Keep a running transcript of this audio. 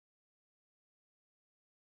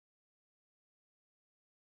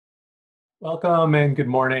Welcome and good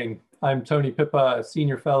morning. I'm Tony Pippa, a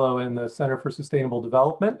senior fellow in the Center for Sustainable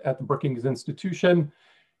Development at the Brookings Institution.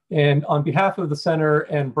 And on behalf of the Center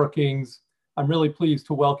and Brookings, I'm really pleased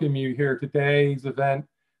to welcome you here to today's event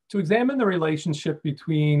to examine the relationship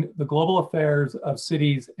between the global affairs of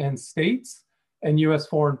cities and states and US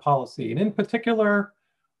foreign policy. And in particular,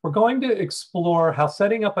 we're going to explore how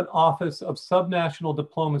setting up an office of subnational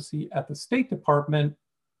diplomacy at the State Department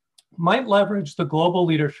might leverage the global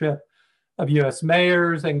leadership of US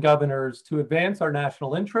mayors and governors to advance our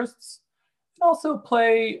national interests and also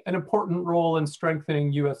play an important role in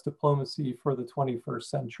strengthening US diplomacy for the 21st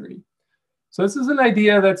century. So this is an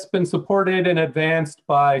idea that's been supported and advanced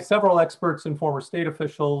by several experts and former state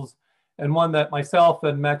officials, and one that myself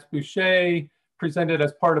and Max Boucher presented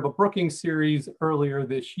as part of a Brookings series earlier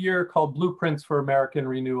this year called Blueprints for American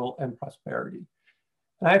Renewal and Prosperity.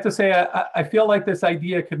 And I have to say, I feel like this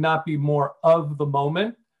idea could not be more of the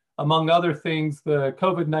moment. Among other things, the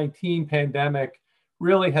COVID-19 pandemic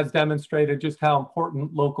really has demonstrated just how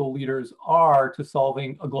important local leaders are to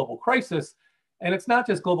solving a global crisis. And it's not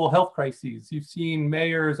just global health crises. You've seen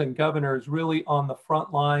mayors and governors really on the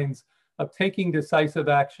front lines of taking decisive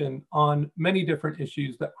action on many different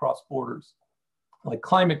issues that cross borders, like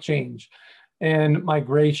climate change and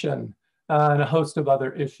migration and a host of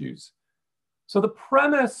other issues. So the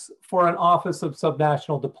premise for an office of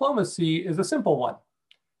subnational diplomacy is a simple one.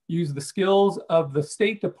 Use the skills of the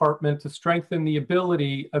State Department to strengthen the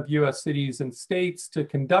ability of US cities and states to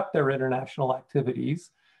conduct their international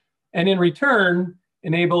activities, and in return,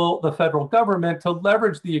 enable the federal government to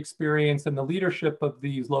leverage the experience and the leadership of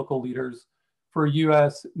these local leaders for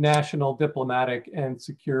US national diplomatic and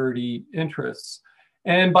security interests.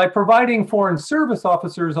 And by providing foreign service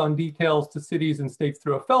officers on details to cities and states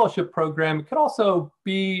through a fellowship program, it could also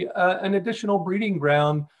be an additional breeding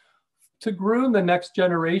ground to groom the next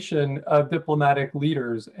generation of diplomatic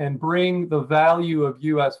leaders and bring the value of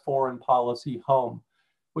US foreign policy home,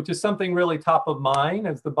 which is something really top of mind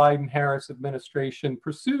as the Biden-Harris administration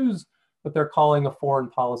pursues what they're calling a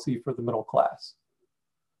foreign policy for the middle class.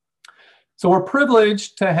 So we're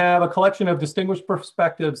privileged to have a collection of distinguished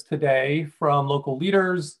perspectives today from local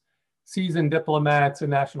leaders, seasoned diplomats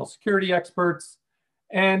and national security experts,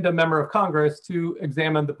 and a member of Congress to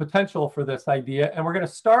examine the potential for this idea. And we're going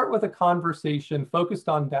to start with a conversation focused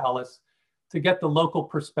on Dallas to get the local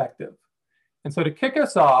perspective. And so to kick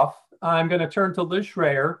us off, I'm going to turn to Liz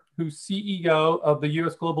Schreier, who's CEO of the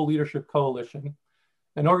US Global Leadership Coalition,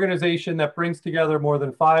 an organization that brings together more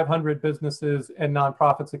than 500 businesses and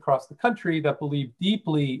nonprofits across the country that believe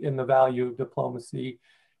deeply in the value of diplomacy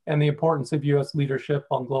and the importance of US leadership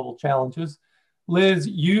on global challenges. Liz,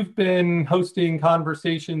 you've been hosting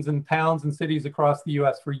conversations in towns and cities across the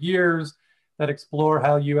US for years that explore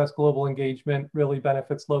how US global engagement really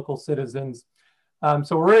benefits local citizens.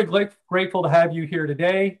 So we're really grateful to have you here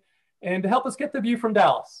today and to help us get the view from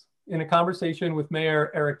Dallas in a conversation with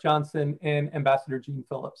Mayor Eric Johnson and Ambassador Gene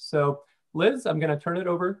Phillips. So Liz, I'm going to turn it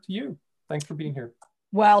over to you. Thanks for being here.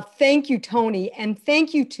 Well, thank you, Tony, and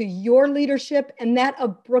thank you to your leadership and that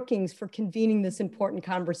of Brookings for convening this important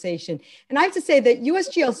conversation. And I have to say that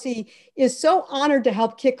USGLC is so honored to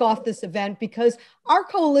help kick off this event because our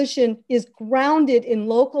coalition is grounded in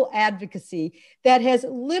local advocacy that has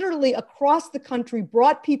literally across the country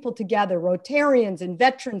brought people together, Rotarians and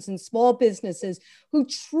veterans and small businesses who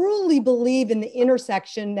truly believe in the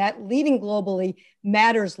intersection that leading globally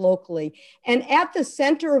matters locally. And at the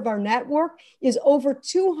center of our network is over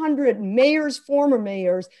 200 mayors, former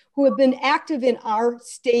mayors, who have been active in our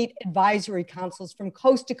state advisory councils from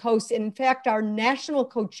coast to coast. And in fact, our national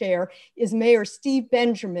co-chair is Mayor Steve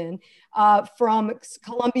Benjamin from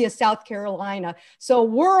Columbia, South Carolina. So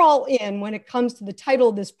we're all in when it comes to the title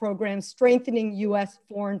of this program, Strengthening U.S.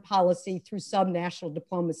 Foreign Policy Through Subnational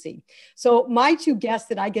Diplomacy. So my two guests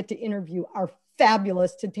that I get to interview are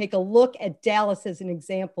fabulous to take a look at Dallas as an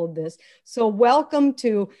example of this. So welcome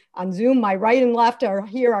to, on Zoom, my right and left are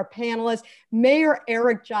here, our panelists, Mayor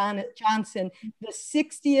Eric Johnson, the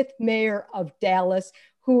 60th mayor of Dallas,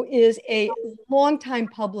 who is a longtime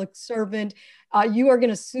public servant. You are going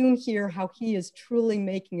to soon hear how he is truly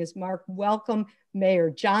making his mark. Welcome, Mayor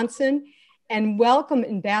Johnson, and welcome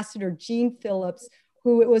Ambassador Gene Phillips,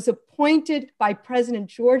 who was appointed by President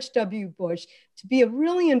George W. Bush to be a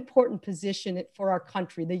really important position for our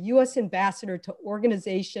country, the U.S. Ambassador to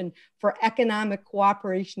Organization for Economic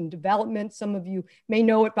Cooperation and Development. Some of you may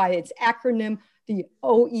know it by its acronym, the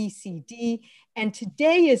OECD. And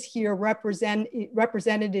today is here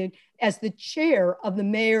represented as the chair of the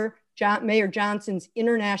Mayor Johnson's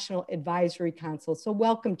International Advisory Council. So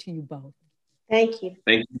welcome to you both. Thank you.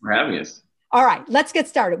 Thank you for having us. All right, let's get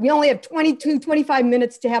started. We only have 25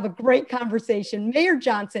 minutes to have a great conversation. Mayor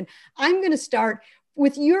Johnson, I'm going to start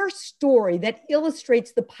with your story that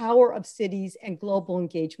illustrates the power of cities and global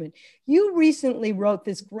engagement. You recently wrote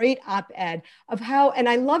this great op-ed of how, and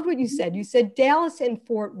I loved what you said. You said Dallas and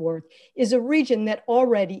Fort Worth is a region that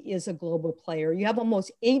already is a global player. You have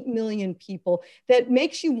almost 8 million people. That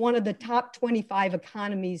makes you one of the top 25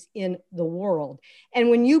 economies in the world. And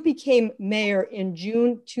when you became mayor in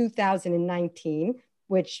June 2019,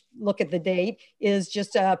 which, look at the date, is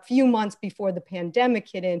just a few months before the pandemic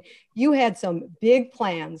hit in, you had some big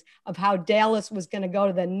plans of how Dallas was going to go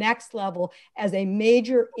to the next level as a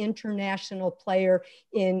major international player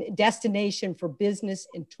in destination for business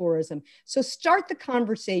and tourism. So start the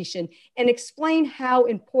conversation and explain how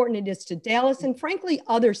important it is to Dallas and frankly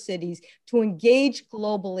other cities to engage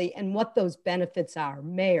globally and what those benefits are.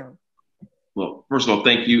 Mayor. Well, first of all,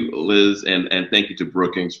 thank you, Liz, and thank you to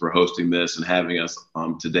Brookings for hosting this and having us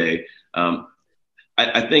today.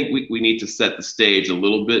 I think we need to set the stage a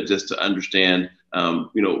little bit just to understand,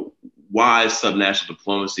 why subnational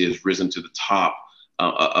diplomacy has risen to the top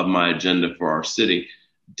of my agenda for our city.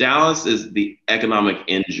 Dallas is the economic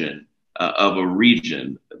engine of a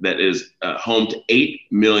region that is home to 8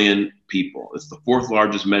 million people. It's the fourth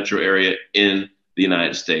largest metro area in the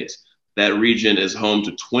United States. That region is home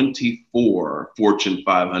to 24 Fortune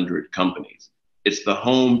 500 companies. It's the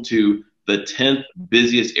home to the 10th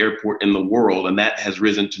busiest airport in the world, and that has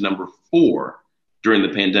risen to number 4 during the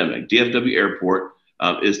pandemic. DFW Airport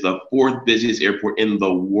is the 4th busiest airport in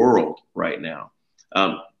the world right now.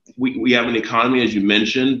 We have an economy, as you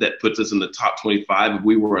mentioned, that puts us in the top 25. If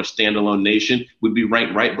we were a standalone nation, we'd be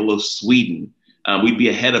ranked right below Sweden. We'd be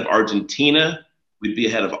ahead of Argentina. We'd be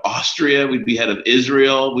ahead of Austria. We'd be ahead of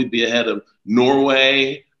Israel. We'd be ahead of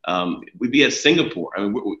Norway. We'd be at Singapore. I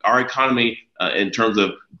mean, our economy, in terms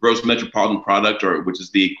of gross metropolitan product, or which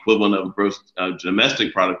is the equivalent of gross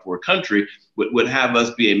domestic product for a country, would have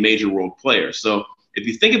us be a major world player. So if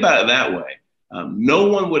you think about it that way, no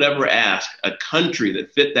one would ever ask a country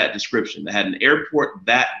that fit that description, that had an airport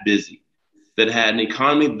that busy, that had an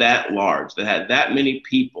economy that large, that had that many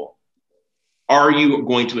people, are you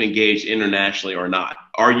going to engage internationally or not?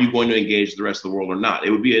 Are you going to engage the rest of the world or not? It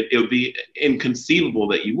would be inconceivable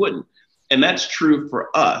that you wouldn't. And that's true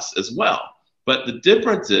for us as well. But the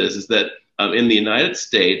difference is that in the United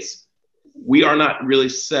States, we are not really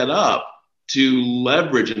set up to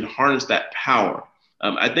leverage and harness that power.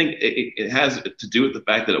 I think it has to do with the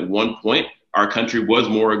fact that at one point, our country was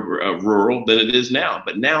more rural than it is now.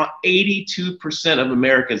 But now 82% of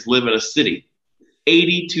Americans live in a city.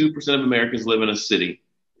 82% of Americans live in a city.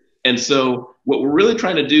 And so what we're really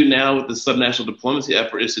trying to do now with the subnational diplomacy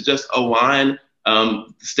effort is to just align the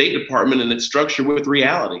State Department and its structure with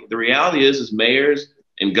reality. The reality is mayors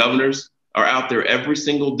and governors are out there every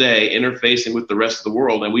single day interfacing with the rest of the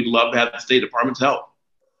world, and we'd love to have the State Department's help.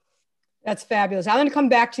 That's fabulous. I'm going to come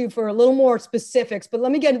back to you for a little more specifics, but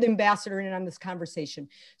let me get the ambassador in on this conversation.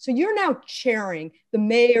 So you're now chairing the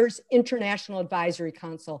Mayor's International Advisory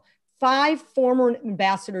Council, 5 former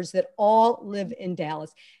ambassadors that all live in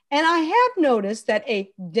Dallas. And I have noticed that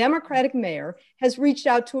a Democratic mayor has reached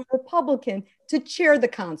out to a Republican to chair the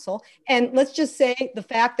council. And let's just say the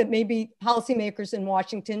fact that maybe policymakers in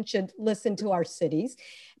Washington should listen to our cities.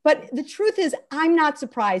 But the truth is, I'm not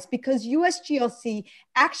surprised because USGLC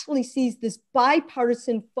actually sees this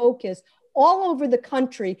bipartisan focus all over the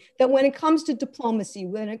country, that when it comes to diplomacy,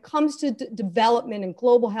 when it comes to development and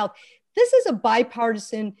global health, this is a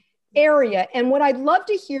bipartisan area. And what I'd love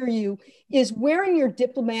to hear you is wearing your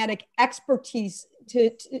diplomatic expertise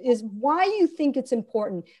is why you think it's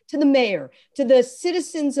important to the mayor, to the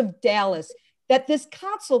citizens of Dallas, that this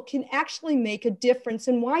council can actually make a difference,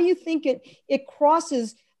 and why you think it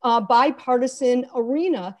crosses a bipartisan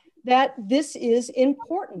arena, that this is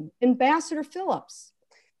important. Ambassador Phillips.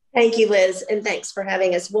 Thank you, Liz, and thanks for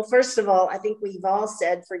having us. Well, first of all, I think we've all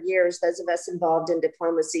said for years, those of us involved in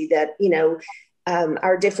diplomacy, that,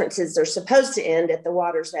 our differences are supposed to end at the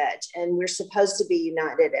water's edge, and we're supposed to be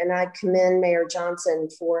united. And I commend Mayor Johnson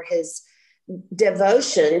for his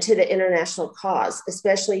devotion to the international cause,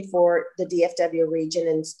 especially for the DFW region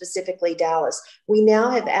and specifically Dallas. We now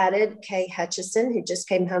have added Kay Hutchison, who just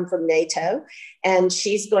came home from NATO, and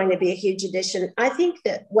she's going to be a huge addition. I think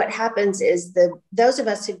that what happens is those of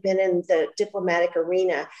us who've been in the diplomatic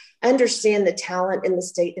arena understand the talent in the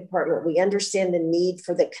State Department. We understand the need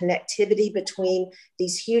for the connectivity between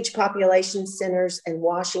these huge population centers and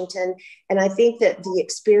Washington. And I think that the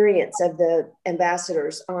experience of the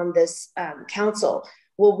ambassadors on this council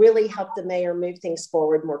will really help the mayor move things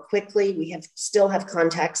forward more quickly. We still have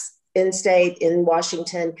contacts in state, in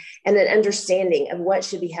Washington, and an understanding of what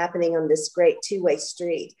should be happening on this great two-way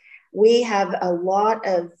street. We have a lot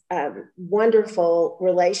of wonderful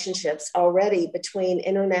relationships already between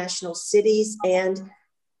international cities and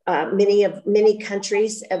many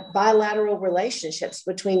countries, bilateral relationships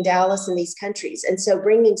between Dallas and these countries. And so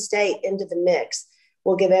bringing state into the mix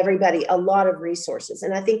will give everybody a lot of resources.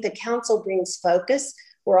 And I think the council brings focus.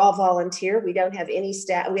 We're all volunteer. We don't have any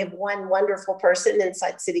staff. We have one wonderful person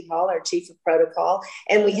inside City Hall, our chief of protocol,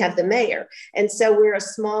 and we have the mayor. And so we're a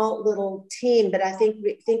small little team, but I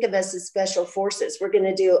think of us as special forces. We're going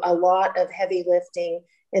to do a lot of heavy lifting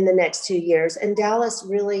in the next 2 years. And Dallas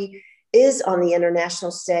really is on the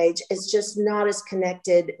international stage. It's just not as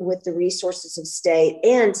connected with the resources of state,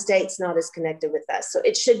 and state's not as connected with us. So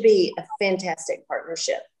it should be a fantastic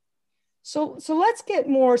partnership. So let's get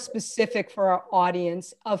more specific for our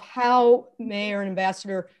audience of how, Mayor and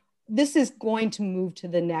Ambassador, this is going to move to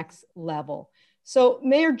the next level. So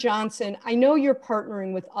Mayor Johnson, I know you're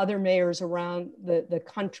partnering with other mayors around the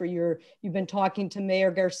country. You've been talking to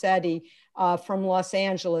Mayor Garcetti from Los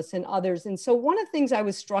Angeles and others. And so one of the things I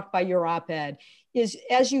was struck by your op-ed is,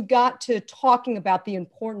 as you got to talking about the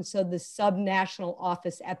importance of the subnational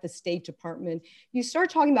office at the State Department, you start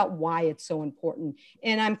talking about why it's so important.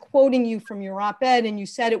 And I'm quoting you from your op-ed, and you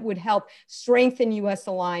said it would help strengthen U.S.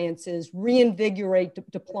 alliances, reinvigorate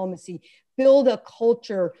diplomacy, build a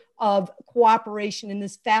culture of cooperation in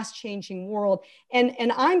this fast changing world. And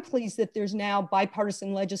I'm pleased that there's now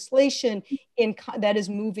bipartisan legislation that is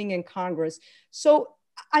moving in Congress. So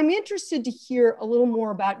I'm interested to hear a little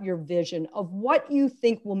more about your vision of what you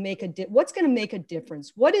think will make what's going to make a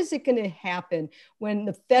difference. What is it going to happen when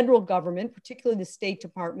the federal government, particularly the State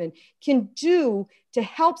Department, can do to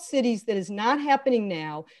help cities that is not happening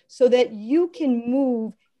now, so that you can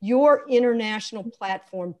move your international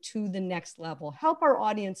platform to the next level? Help our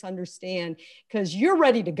audience understand, because you're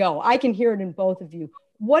ready to go. I can hear it in both of you.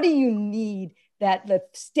 What do you need that the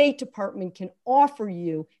State Department can offer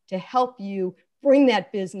you to help you bring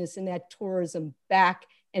that business and that tourism back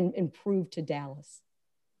and improve to Dallas?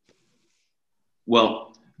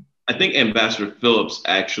 Well, I think Ambassador Phillips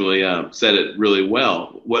actually said it really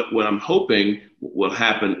well. What I'm hoping will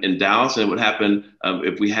happen in Dallas, and what happen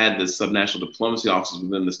if we had the subnational diplomacy offices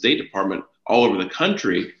within the State Department all over the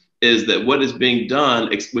country, is that what is being done,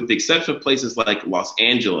 with the exception of places like Los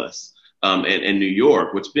Angeles and New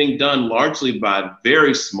York, what's being done largely by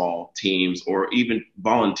very small teams or even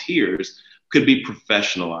volunteers, could be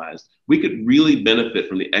professionalized. We could really benefit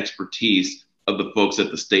from the expertise of the folks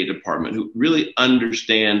at the State Department who really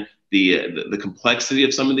understand the complexity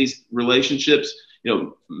of some of these relationships. You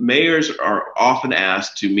know, mayors are often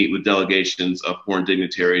asked to meet with delegations of foreign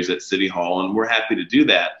dignitaries at City Hall, and we're happy to do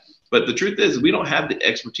that. But the truth is, we don't have the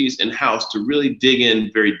expertise in-house to really dig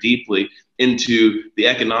in very deeply into the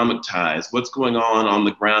economic ties, what's going on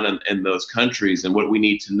the ground in those countries, and what we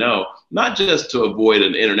need to know, not just to avoid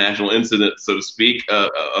an international incident, so to speak,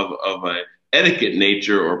 of a etiquette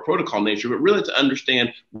nature or protocol nature, but really to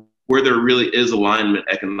understand where there really is alignment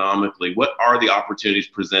economically. What are the opportunities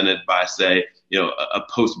presented by, say, a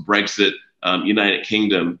post-Brexit United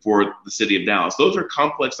Kingdom for the city of Dallas? Those are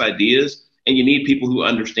complex ideas, and you need people who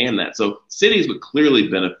understand that. So cities would clearly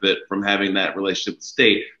benefit from having that relationship with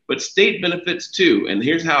state, but state benefits too. And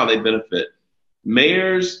here's how they benefit.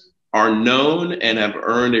 Mayors are known and have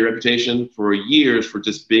earned a reputation for years for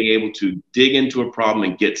just being able to dig into a problem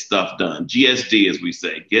and get stuff done. GSD, as we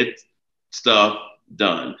say, get stuff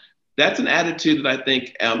done. That's an attitude that I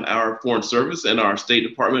think our Foreign Service and our State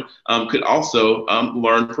Department could also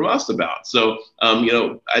learn from us about. So,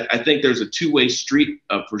 I think there's a two-way street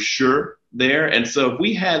for sure there. And so if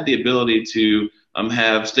we had the ability to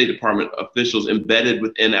have State Department officials embedded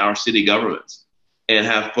within our city governments and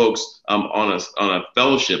have folks on a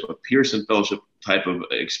fellowship, a Pearson Fellowship type of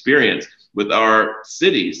experience with our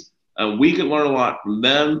cities, we can learn a lot from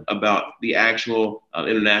them about the actual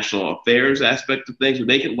international affairs aspect of things, and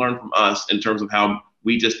they can learn from us in terms of how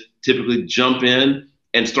we just typically jump in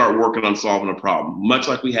and start working on solving a problem, much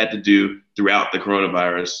like we had to do throughout the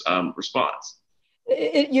coronavirus response.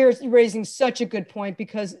 You're raising such a good point,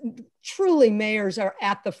 because truly mayors are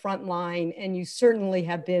at the front line, and you certainly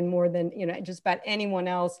have been more than just about anyone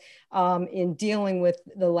else in dealing with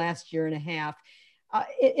the last year and a half.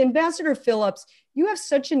 Ambassador Phillips, you have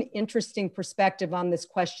such an interesting perspective on this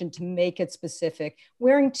question, to make it specific,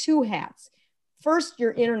 wearing two hats. First,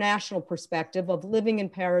 your international perspective of living in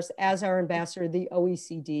Paris as our ambassador to the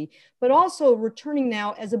OECD, but also returning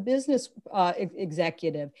now as a business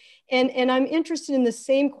executive. And I'm interested in the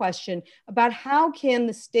same question about how can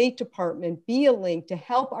the State Department be a link to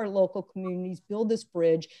help our local communities build this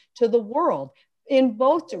bridge to the world in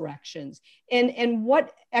both directions, and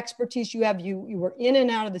what expertise you have. You were in and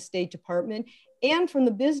out of the State Department, and from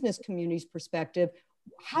the business community's perspective,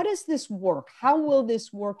 how does this work? How will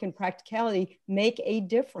this work in practicality make a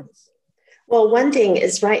difference? Well, one thing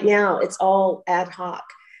is right now it's all ad hoc.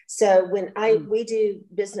 So when we do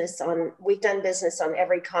business we've done business on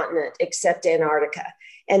every continent except Antarctica.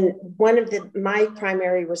 And one of my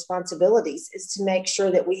primary responsibilities is to make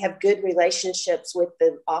sure that we have good relationships with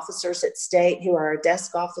the officers at state who are our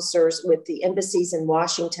desk officers, with the embassies in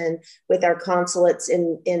Washington, with our consulates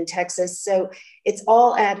in Texas. So it's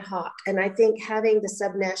all ad hoc. And I think having the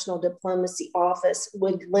subnational diplomacy office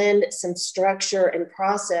would lend some structure and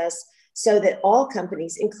process so that all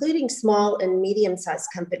companies, including small and medium-sized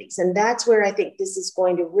companies, and that's where I think this is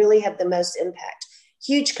going to really have the most impact.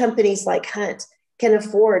 Huge companies like Hunt can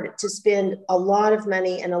afford to spend a lot of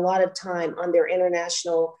money and a lot of time on their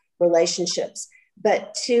international relationships.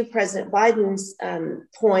 But to President Biden's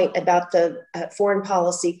point about the foreign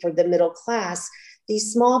policy for the middle class,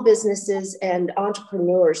 these small businesses and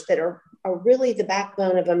entrepreneurs that are really the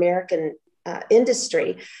backbone of American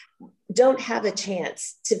industry don't have a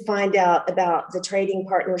chance to find out about the trading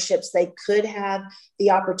partnerships they could have,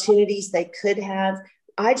 the opportunities they could have.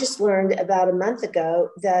 I just learned about a month ago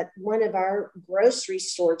that one of our grocery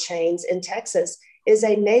store chains in Texas is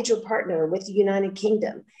a major partner with the United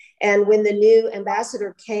Kingdom. And when the new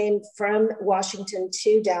ambassador came from Washington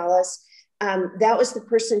to Dallas, that was the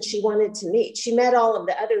person she wanted to meet. She met all of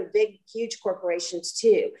the other big, huge corporations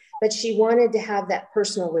too, but she wanted to have that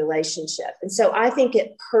personal relationship. And so I think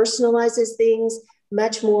it personalizes things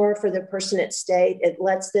much more for the person at state. It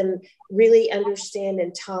lets them really understand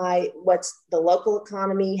and tie what's the local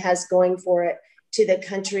economy has going for it to the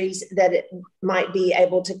countries that it might be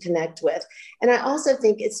able to connect with. And I also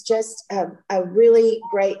think it's just a really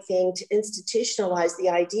great thing to institutionalize the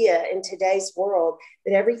idea in today's world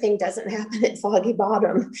that everything doesn't happen at Foggy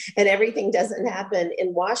Bottom and everything doesn't happen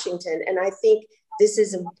in Washington. And I think this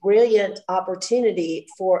is a brilliant opportunity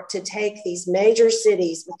to take these major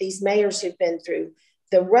cities with these mayors who've been through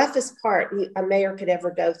the roughest part a mayor could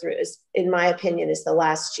ever go through, is, in my opinion, is the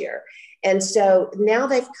last year. And so now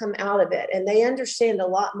they've come out of it and they understand a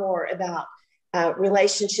lot more about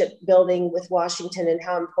relationship building with Washington and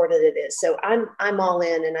how important it is. So I'm all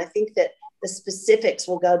in, and I think that the specifics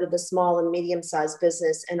will go to the small and medium-sized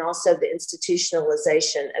business and also the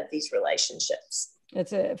institutionalization of these relationships.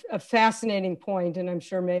 It's a fascinating point, and I'm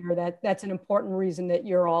sure, Mayor, that's an important reason that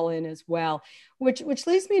you're all in as well, which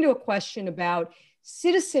leads me to a question about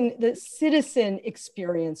the citizen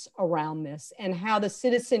experience around this and how the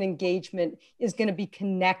citizen engagement is going to be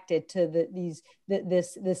connected to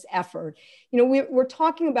this effort. You know, we're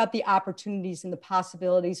talking about the opportunities and the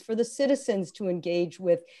possibilities for the citizens to engage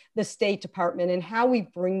with the State Department and how we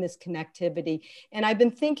bring this connectivity. And I've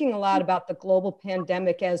been thinking a lot about the global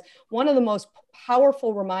pandemic as one of the most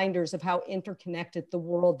powerful reminders of how interconnected the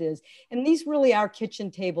world is. And these really are kitchen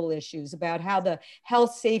table issues about how the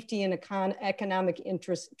health, safety, and economic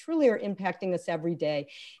interests truly are impacting us every day.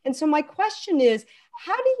 And so my question is,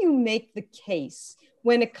 how do you make the case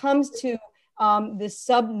when it comes to this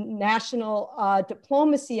subnational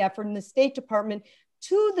diplomacy effort in the State Department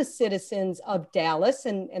to the citizens of Dallas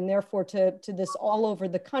and therefore to this all over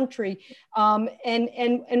the country? And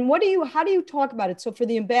how do you talk about it? So for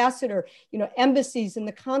the ambassador, you know, embassies and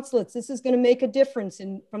the consulates, this is going to make a difference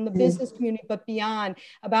from the business community, but beyond,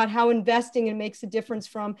 about how investing and makes a difference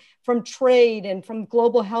from trade and from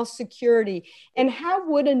global health security. And how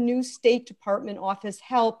would a new State Department office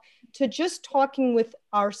help to just talking with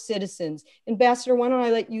our citizens? Ambassador, why don't I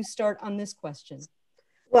let you start on this question?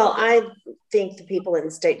 Well, I think the people in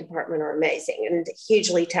the State Department are amazing and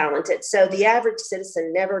hugely talented. So the average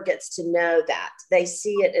citizen never gets to know that. They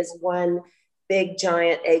see it as one big,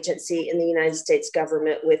 giant agency in the United States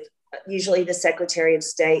government with usually the Secretary of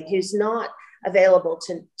State, who's not available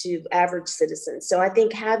to average citizens. So I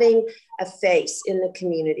think having a face in the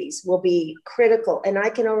communities will be critical. And I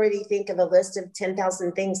can already think of a list of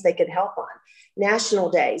 10,000 things they could help on. National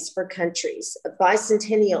days for countries,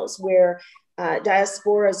 bicentennials where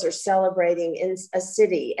diasporas are celebrating in a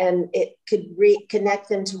city, and it could reconnect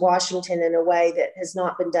them to Washington in a way that has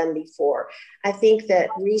not been done before. I think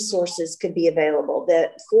that resources could be available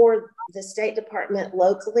that for the State Department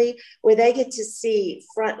locally, where they get to see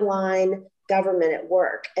frontline government at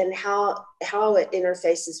work and how it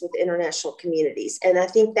interfaces with international communities. And I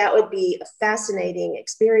think that would be a fascinating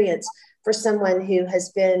experience for someone who has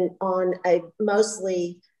been on a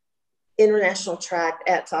mostly international track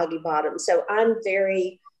at Foggy Bottom. So I'm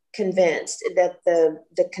very convinced that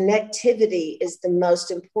the connectivity is the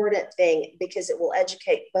most important thing, because it will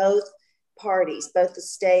educate both parties, both the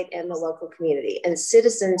state and the local community. And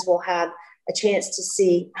citizens will have a chance to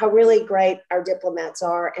see how really great our diplomats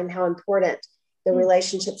are and how important the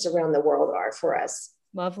relationships around the world are for us.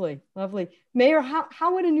 Lovely, lovely. Mayor,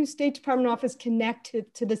 how would a new State Department office connect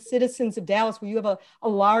to the citizens of Dallas, where you have a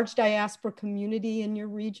large diaspora community in your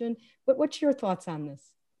region? What's your thoughts on this?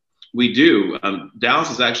 We do. Dallas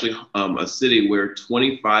is actually a city where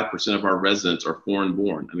 25% of our residents are foreign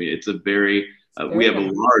born. I mean, it's a very we have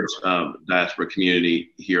a large diaspora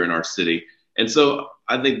community here in our city. And so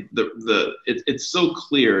I think it's so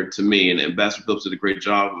clear to me, and Ambassador Phillips did a great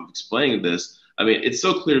job of explaining this. I mean, it's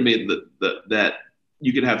so clear to me that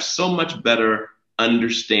you could have so much better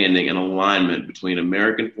understanding and alignment between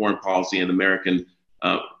American foreign policy and American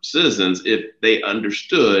citizens if they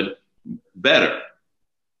understood better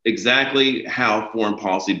exactly how foreign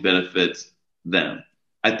policy benefits them.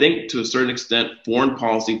 I think to a certain extent, foreign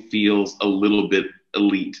policy feels a little bit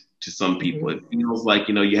elite to some people. It feels like,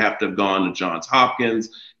 you have to have gone to Johns Hopkins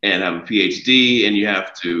and have a PhD, and you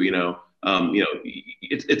have to,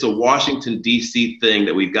 it's a Washington, D.C. thing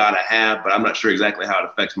that we've got to have, but I'm not sure exactly how it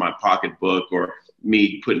affects my pocketbook or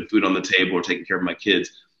me putting food on the table or taking care of my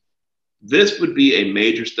kids. This would be a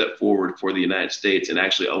major step forward for the United States in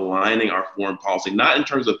actually aligning our foreign policy, not in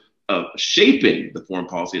terms of shaping the foreign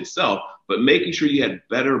policy itself, but making sure you had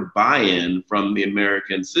better buy-in from the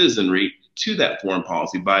American citizenry to that foreign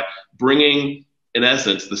policy by bringing, in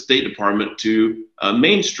essence, the State Department to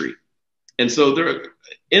Main Street. And so there are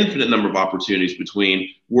infinite number of opportunities between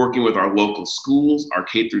working with our local schools, our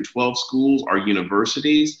K through 12 schools, our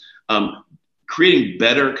universities, creating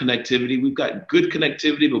better connectivity. We've got good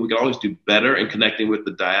connectivity, but we can always do better in connecting with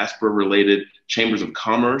the diaspora-related chambers of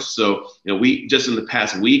commerce. So, we just in the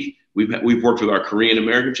past week, we've worked with our Korean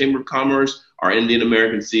American Chamber of Commerce, our Indian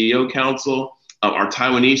American CEO Council, our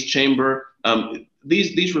Taiwanese Chamber.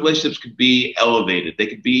 These relationships could be elevated. They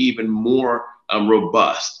could be even more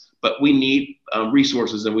robust, but we need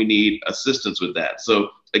resources and we need assistance with that.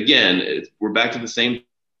 So again, we're back to the same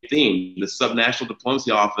theme. The subnational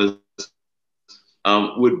diplomacy office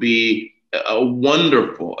would be a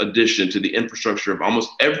wonderful addition to the infrastructure of almost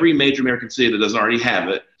every major American city that doesn't already have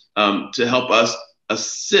it, to help us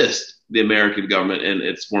assist the American government in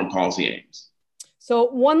its foreign policy aims. So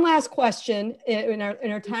one last question in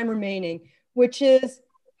our time remaining, which is,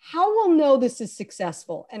 how will know this is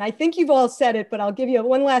successful? And I think you've all said it, but I'll give you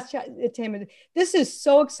one last time. This is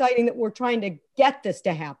so exciting that we're trying to get this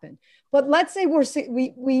to happen. But let's say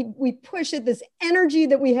we push it, this energy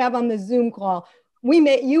that we have on the Zoom call,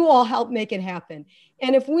 you all help make it happen.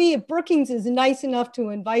 And if Brookings is nice enough to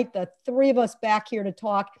invite the three of us back here to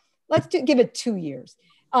talk, let's give it 2 years.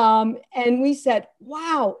 And we said,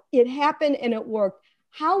 wow, it happened and it worked.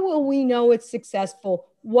 How will we know it's successful?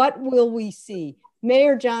 What will we see?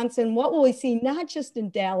 Mayor Johnson, what will we see, not just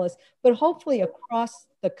in Dallas, but hopefully across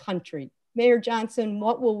the country? Mayor Johnson,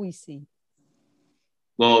 what will we see?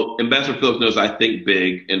 Well, Ambassador Phillips knows I think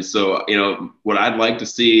big. And so, what I'd like to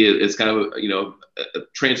see is kind of, a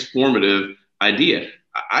transformative idea.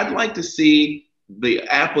 I'd like to see the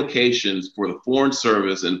applications for the Foreign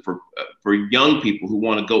Service and for young people who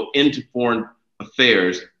want to go into foreign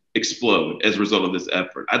affairs explode as a result of this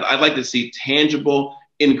effort. I'd like to see tangible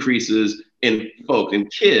increases in folks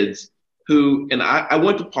and kids who, and I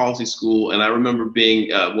went to policy school, and I remember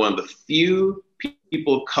being one of the few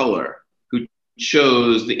people of color who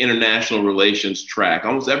chose the international relations track.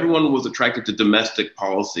 Almost everyone was attracted to domestic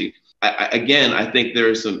policy. I think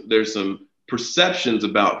there's some perceptions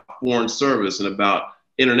about foreign service and about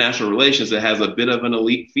international relations that has a bit of an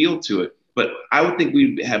elite feel to it. But I would think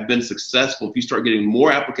we have been successful if you start getting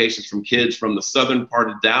more applications from kids from the southern part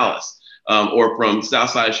of Dallas, or from South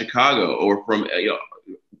Side of Chicago, or from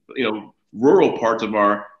rural parts of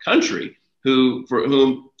our country, for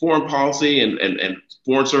whom foreign policy and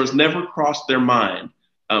foreign service never crossed their mind.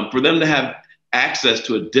 For them to have access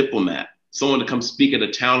to a diplomat, someone to come speak at a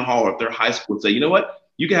town hall or at their high school and say, you know what,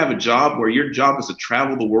 you can have a job where your job is to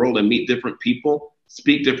travel the world and meet different people,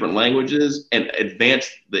 speak different languages, and advance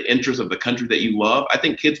the interests of the country that you love. I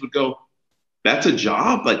think kids would go, that's a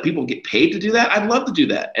job? Like, people get paid to do that? I'd love to do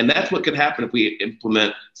that. And that's what could happen if we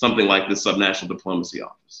implement something like this subnational diplomacy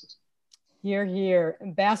office. Hear, hear.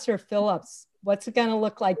 Ambassador Phillips, what's it going to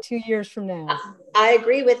look like 2 years from now? I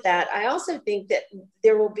agree with that. I also think that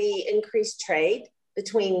there will be increased trade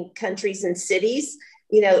between countries and cities.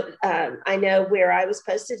 I know where I was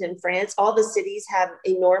posted in France, all the cities have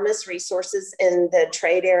enormous resources in the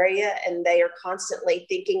trade area, and they are constantly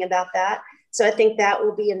thinking about that. So I think that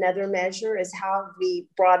will be another measure, is how we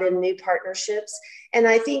brought in new partnerships. And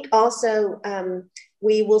I think also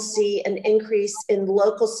we will see an increase in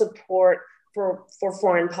local support for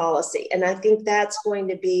foreign policy. And I think that's going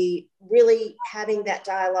to be really having that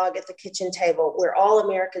dialogue at the kitchen table, where all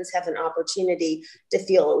Americans have an opportunity to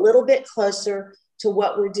feel a little bit closer to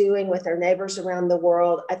what we're doing with our neighbors around the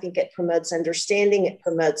world. I think it promotes understanding, it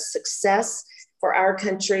promotes success for our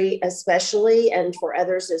country especially, and for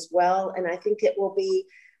others as well. And I think it will be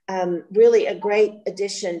really a great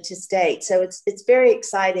addition to state. So it's very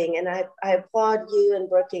exciting. And I applaud you and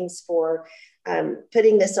Brookings for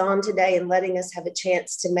putting this on today and letting us have a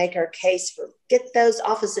chance to make our case for get those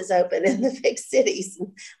offices open in the big cities.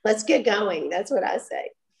 Let's get going. That's what I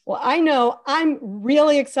say. Well, I know I'm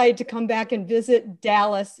really excited to come back and visit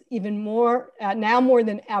Dallas even more, now more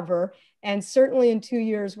than ever. And certainly in 2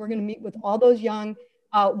 years, we're going to meet with all those young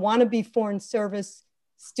wannabe foreign service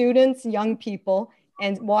students, young people,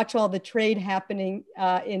 and watch all the trade happening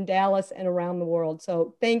in Dallas and around the world.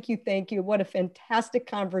 So thank you, thank you. What a fantastic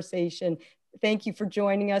conversation. Thank you for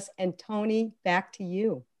joining us. And Tony, back to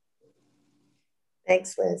you.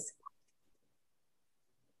 Thanks, Liz.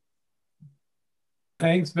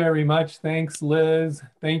 Thanks very much. Thanks, Liz.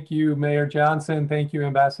 Thank you, Mayor Johnson. Thank you,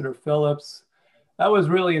 Ambassador Phillips. That was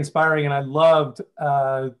really inspiring, and I loved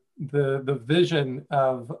the vision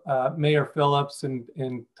of Mayor Phillips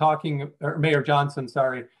and talking, or Mayor Johnson,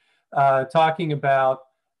 sorry, talking about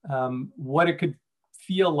what it could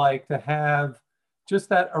feel like to have just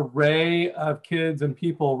that array of kids and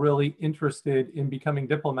people really interested in becoming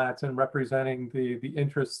diplomats and representing the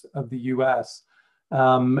interests of the U.S.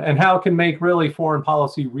 And how it can make really foreign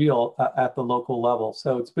policy real at the local level.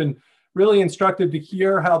 So it's been really instructive to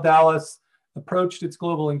hear how Dallas approached its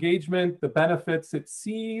global engagement, the benefits it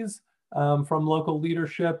sees from local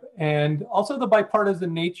leadership, and also the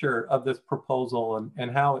bipartisan nature of this proposal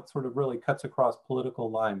and how it sort of really cuts across political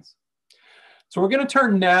lines. So we're going to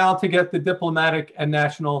turn now to get the diplomatic and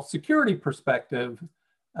national security perspective.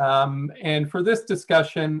 And for this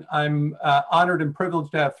discussion, I'm honored and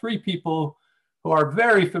privileged to have three people who are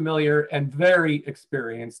very familiar and very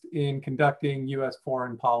experienced in conducting U.S.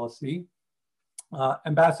 foreign policy.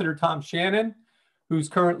 Ambassador Tom Shannon, who's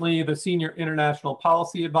currently the Senior International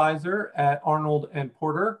Policy Advisor at Arnold and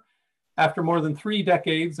Porter, after more than 3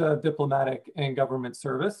 decades of diplomatic and government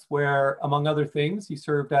service, where, among other things, he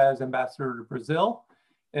served as Ambassador to Brazil,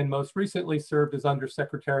 and most recently served as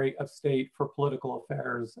Undersecretary of State for Political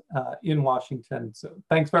Affairs in Washington. So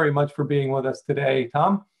thanks very much for being with us today,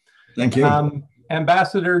 Tom. Thank you.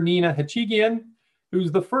 Ambassador Nina Hachigian,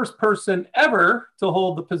 who's the first person ever to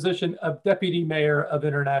hold the position of Deputy Mayor of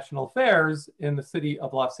International Affairs in the city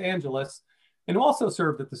of Los Angeles, and who also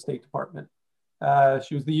served at the State Department.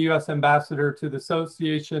 She was the U.S. Ambassador to the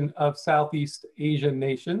Association of Southeast Asian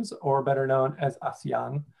Nations, or better known as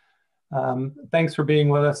ASEAN. Thanks for being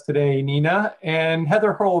with us today, Nina. And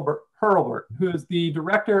Heather Hurlbert, who is the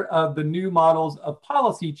Director of the New Models of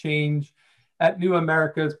Policy Change at New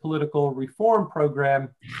America's Political Reform Program,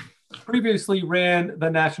 previously ran the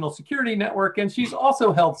National Security Network, and she's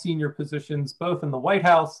also held senior positions both in the White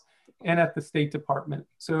House and at the State Department.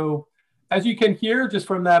 So as you can hear just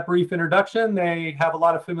from that brief introduction, they have a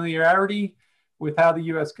lot of familiarity with how the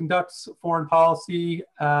US conducts foreign policy,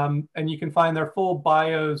 and you can find their full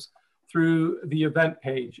bios through the event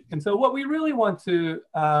page. And so what we really want to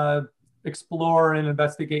explore and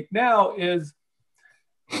investigate now is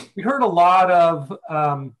we heard a lot of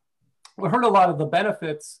the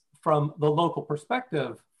benefits from the local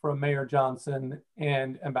perspective from Mayor Johnson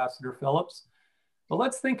and Ambassador Phillips. But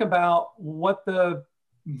let's think about what the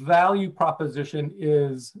value proposition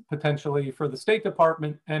is potentially for the State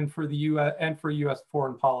Department and for the US and for US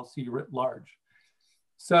foreign policy writ large.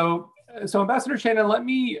 So Ambassador Shannon, let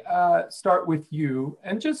me start with you.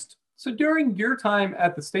 And so during your time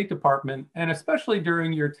at the State Department, and especially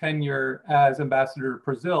during your tenure as Ambassador to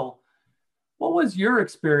Brazil, what was your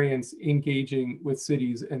experience engaging with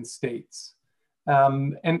cities and states?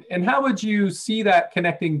 And how would you see that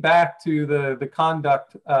connecting back to the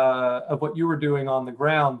conduct of what you were doing on the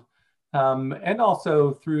ground, and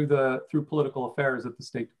also through political affairs at the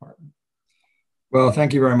State Department? Well,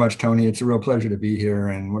 thank you very much, Tony. It's a real pleasure to be here,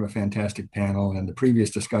 and what a fantastic panel. And the previous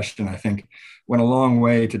discussion, I think, went a long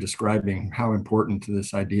way to describing how important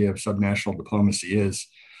this idea of subnational diplomacy is.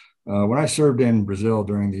 When I served in Brazil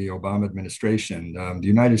during the Obama administration, the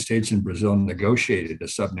United States and Brazil negotiated a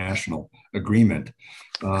subnational agreement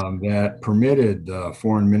that permitted the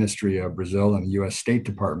Foreign Ministry of Brazil and the US State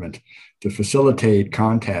Department to facilitate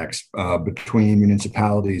contacts between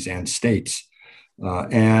municipalities and states.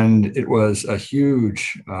 And it was a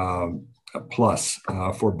huge plus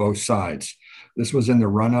for both sides. This was in the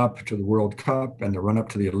run up to the World Cup and the run up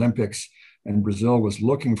to the Olympics. And Brazil was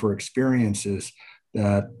looking for experiences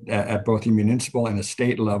that at both the municipal and the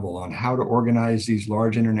state level on how to organize these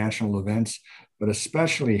large international events, but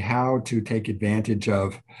especially how to take advantage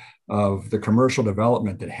of the commercial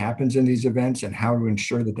development that happens in these events and how to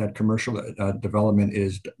ensure that that commercial development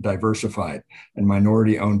is diversified and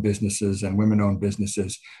minority-owned businesses and women-owned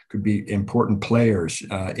businesses could be important players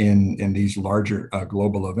in these larger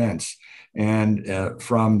global events. And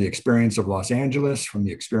from the experience of Los Angeles, from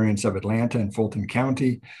the experience of Atlanta and Fulton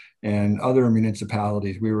County, and other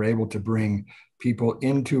municipalities, we were able to bring people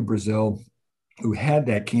into Brazil who had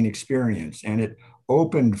that keen experience. And it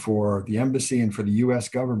opened for the embassy and for the US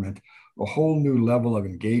government a whole new level of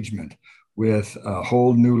engagement with a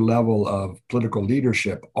whole new level of political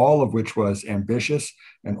leadership, all of which was ambitious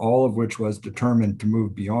and all of which was determined to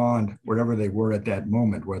move beyond wherever they were at that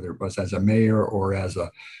moment, whether it was as a mayor or as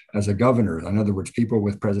a governor. In other words, people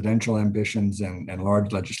with presidential ambitions and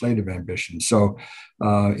large legislative ambitions. So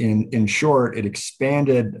in short, it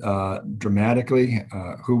expanded dramatically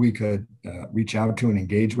who we could reach out to and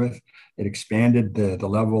engage with. It expanded the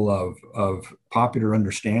level of popular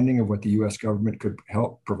understanding of what the US government could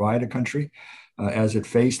help provide a country as it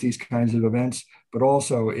faced these kinds of events, but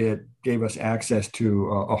also it gave us access to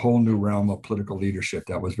a whole new realm of political leadership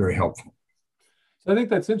that was very helpful. So I think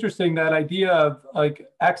that's interesting, that idea of like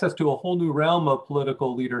access to a whole new realm of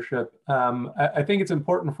political leadership. I think it's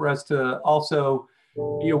important for us to also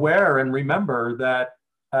be aware and remember that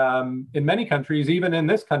in many countries, even in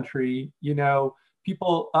this country, you know,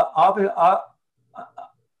 people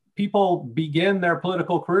begin their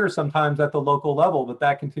political careers sometimes at the local level, but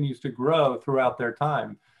that continues to grow throughout their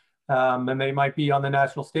time. And they might be on the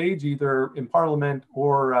national stage, either in parliament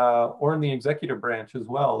or in the executive branch as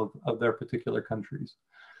well of their particular countries.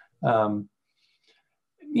 Nina,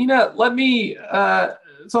 let me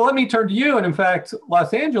turn to you. And in fact,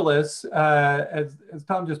 Los Angeles, as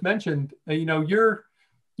Tom just mentioned, you know,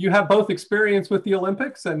 you have both experience with the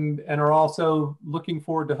Olympics and are also looking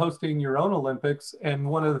forward to hosting your own Olympics. And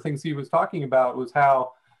one of the things he was talking about was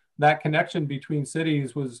how that connection between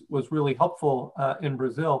cities was really helpful in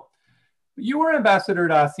Brazil. You were ambassador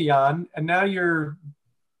to ASEAN, and now you're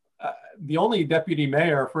the only deputy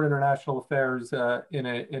mayor for international affairs in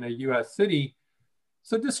a U.S. city.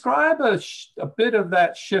 So describe a bit of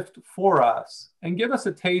that shift for us and give us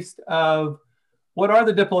a taste of what are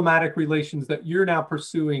the diplomatic relations that you're now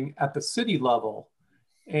pursuing at the city level,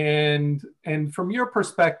 and from your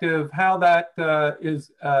perspective, how that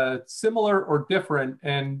is similar or different,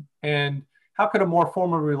 and how could a more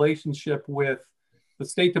formal relationship with the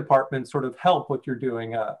State Department sort of help what you're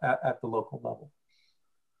doing at the local level?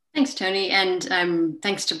 Thanks, Tony. And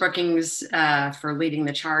thanks to Brookings for leading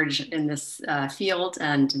the charge in this field,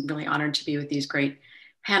 and I'm really honored to be with these great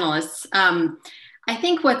panelists. I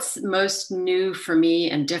think what's most new for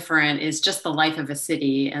me and different is just the life of a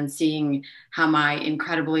city and seeing how my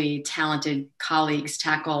incredibly talented colleagues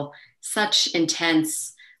tackle such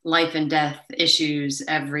intense life and death issues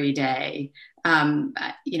every day.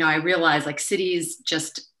 You know, I realize like cities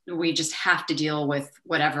we just have to deal with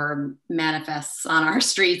whatever manifests on our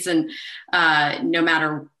streets, and no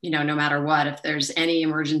matter what, if there's any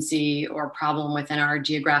emergency or problem within our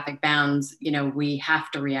geographic bounds, you know, we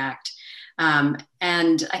have to react.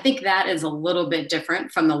 And I think that is a little bit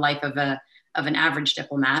different from the life of an average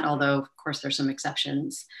diplomat, although of course there's some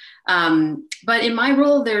exceptions. But in my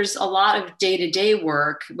role, there's a lot of day-to-day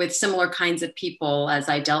work with similar kinds of people as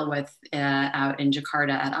I dealt with out in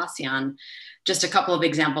Jakarta at ASEAN. Just a couple of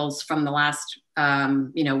examples from the last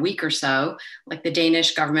week or so, like the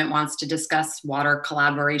Danish government wants to discuss water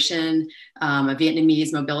collaboration. A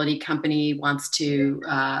Vietnamese mobility company wants to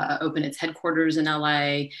open its headquarters in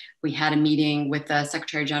LA. We had a meeting with the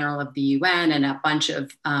Secretary General of the UN and a bunch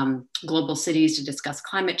of global cities to discuss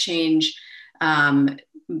climate change.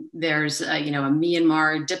 There's a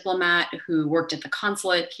Myanmar diplomat who worked at the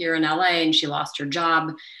consulate here in LA, and she lost her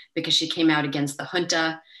job because she came out against the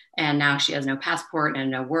junta. And now she has no passport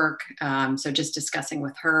and no work. So just discussing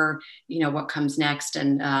with her, what comes next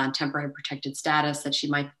and temporary protected status that she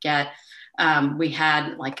might get. We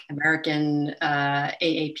had like American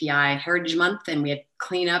AAPI Heritage Month, and we had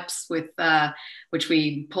cleanups with which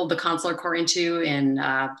we pulled the consular corps into in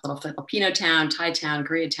little Filipino town, Thai town,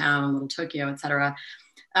 Koreatown, little Tokyo, et cetera.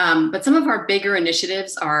 But some of our bigger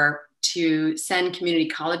initiatives are to send community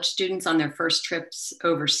college students on their first trips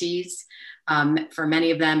overseas. For many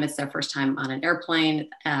of them, it's their first time on an airplane.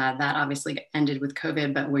 That obviously ended with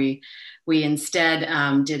COVID, but we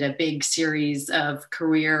instead did a big series of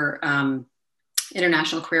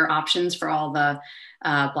international career options for all the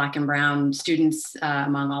Black and Brown students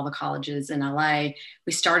among all the colleges in LA.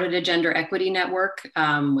 We started a gender equity network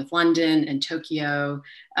with London and Tokyo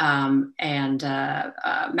and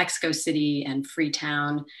Mexico City and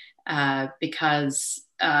Freetown because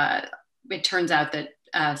it turns out that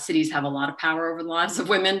cities have a lot of power over the lives of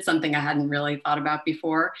women, something I hadn't really thought about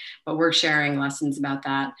before, but we're sharing lessons about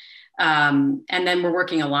that. And then we're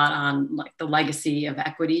working a lot on like the legacy of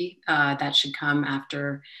equity that should come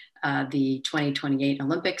after the 2028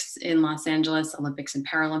 Olympics in Los Angeles, Olympics and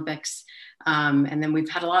Paralympics. And then we've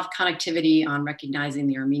had a lot of connectivity on recognizing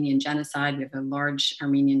the Armenian genocide. We have a large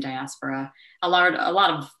Armenian diaspora, a lot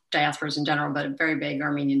of diasporas in general, but a very big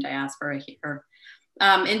Armenian diaspora here.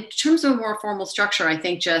 In terms of a more formal structure, I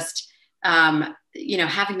think just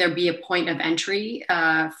having there be a point of entry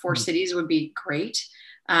for cities would be great.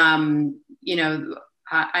 I'm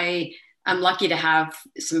lucky to have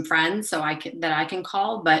some friends that I can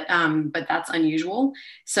call, but that's unusual.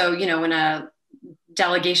 So, when a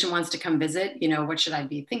delegation wants to come visit, what should I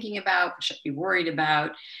be thinking about? What should I be worried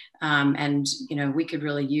about? And we could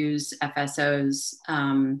really use FSOs,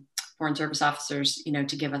 Foreign Service officers,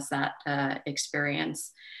 to give us that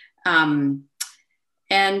experience. And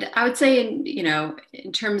I would say,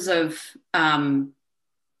 in terms of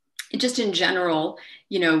just in general,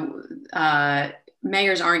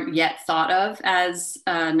 mayors aren't yet thought of as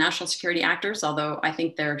national security actors, although I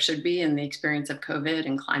think there should be, and the experience of COVID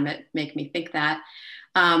and climate make me think that.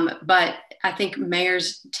 But I think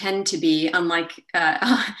mayors tend to be, unlike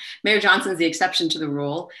Mayor Johnson's the exception to the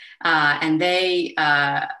rule, and they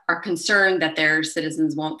are concerned that their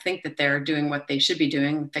citizens won't think that they're doing what they should be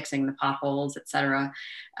doing, fixing the potholes, et cetera,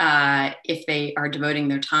 if they are devoting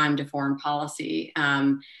their time to foreign policy.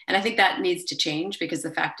 And I think that needs to change, because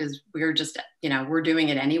the fact is we're just, we're doing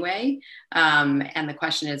it anyway. And the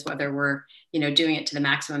question is whether we're, doing it to the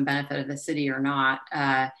maximum benefit of the city or not.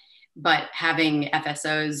 But having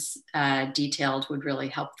FSOs detailed would really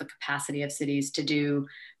help the capacity of cities to do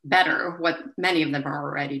better what many of them are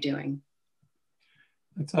already doing.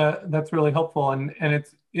 That's really helpful, and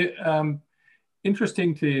it's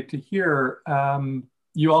interesting to hear.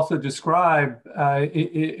 You also describe.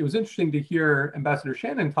 It was interesting to hear Ambassador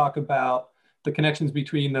Shannon talk about the connections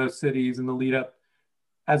between those cities and the lead up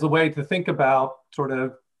as a way to think about sort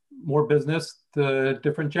of more business to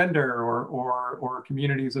different gender or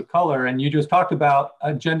communities of color. And you just talked about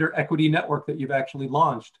a gender equity network that you've actually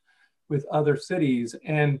launched with other cities,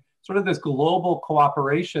 and sort of this global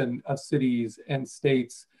cooperation of cities and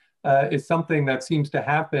states is something that seems to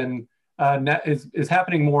happen, is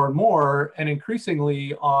happening more and more, and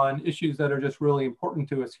increasingly on issues that are just really important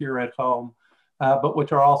to us here at home, but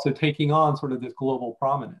which are also taking on sort of this global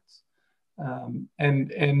prominence.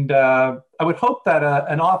 I would hope that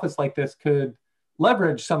an office like this could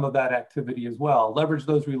leverage some of that activity as well, leverage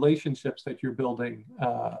those relationships that you're building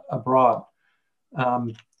abroad.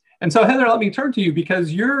 And so Heather, let me turn to you,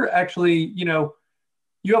 because you're actually,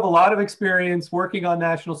 you have a lot of experience working on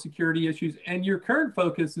national security issues, and your current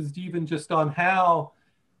focus is even just on how,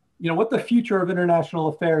 what the future of international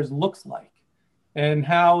affairs looks like, and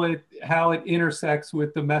how it intersects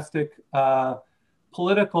with domestic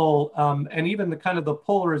political and even the kind of the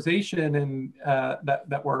polarization and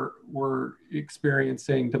that we're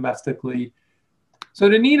experiencing domestically. So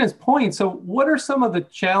to Nina's point, so what are some of the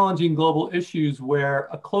challenging global issues where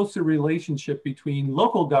a closer relationship between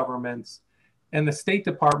local governments and the State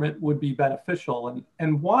Department would be beneficial,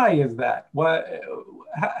 and why is that?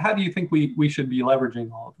 How do you think we should be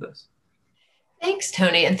leveraging all of this? Thanks,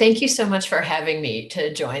 Tony, and thank you so much for having me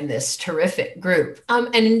to join this terrific group.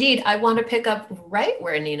 And indeed, I want to pick up right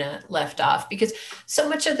where Nina left off, because so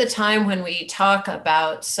much of the time when we talk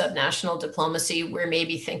about subnational diplomacy, we're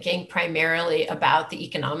maybe thinking primarily about the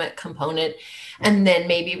economic component, and then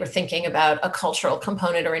maybe we're thinking about a cultural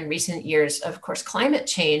component, or in recent years, of course, climate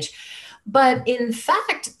change. But in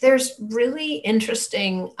fact, there's really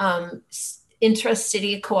interesting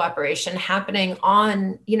intra-city cooperation happening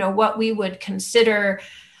on, what we would consider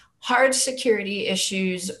hard security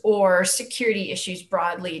issues or security issues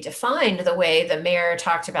broadly defined the way the mayor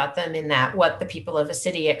talked about them in that what the people of a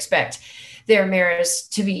city expect their mayors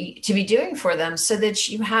to be doing for them, so that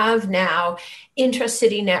you have now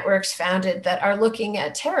intra-city networks founded that are looking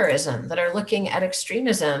at terrorism, that are looking at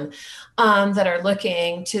extremism, that are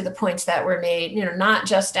looking to the points that were made, not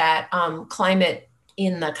just at climate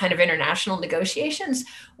in the kind of international negotiations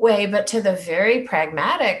way, but to the very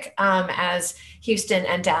pragmatic, as Houston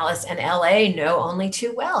and Dallas and LA know only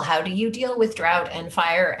too well. How do you deal with drought and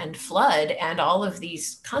fire and flood and all of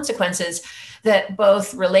these consequences that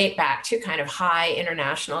both relate back to kind of high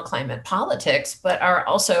international climate politics, but are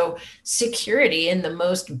also security in the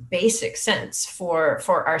most basic sense for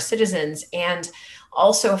our citizens, and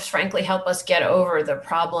also, frankly, help us get over the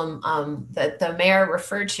problem that the mayor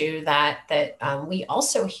referred to that we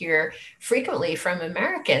also hear frequently from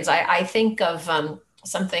Americans. I think of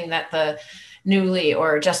something that the newly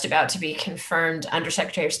or just about to be confirmed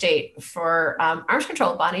Undersecretary of State for Arms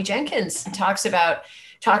Control, Bonnie Jenkins, talks about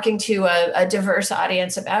talking to a diverse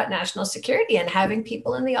audience about national security and having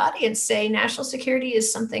people in the audience say national security is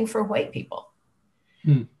something for white people.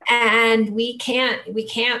 And we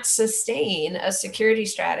can't sustain a security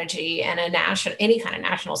strategy and any kind of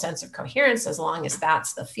national sense of coherence as long as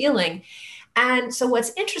that's the feeling. And so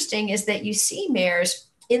what's interesting is that you see mayors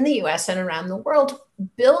in the US and around the world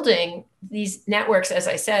building these networks, as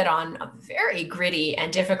I said, on very gritty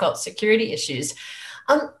and difficult security issues.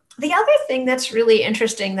 The other thing that's really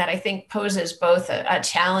interesting that I think poses both a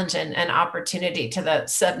challenge and an opportunity to the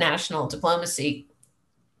subnational diplomacy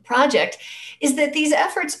project is that these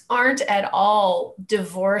efforts aren't at all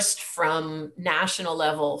divorced from national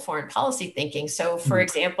level foreign policy thinking. So, for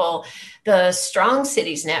example, the Strong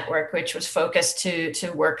Cities Network, which was focused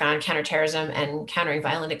to work on counterterrorism and countering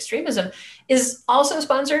violent extremism, is also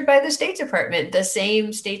sponsored by the State Department, the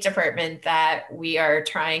same State Department that we are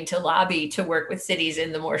trying to lobby to work with cities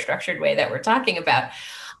in the more structured way that we're talking about.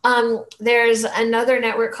 There's another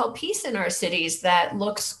network called Peace in Our Cities that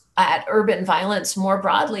looks at urban violence more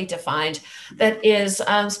broadly defined, that is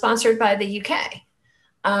sponsored by the UK.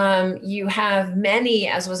 You have many,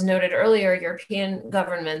 as was noted earlier, European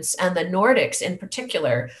governments and the Nordics in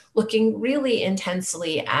particular, looking really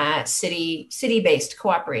intensely at city-based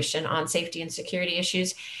cooperation on safety and security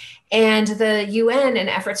issues. And the UN and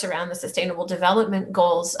efforts around the Sustainable Development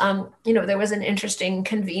Goals. There was an interesting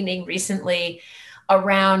convening recently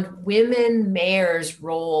around women mayors'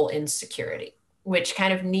 role in security, which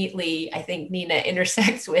kind of neatly, I think, Nina,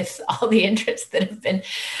 intersects with all the interests that have been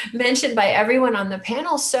mentioned by everyone on the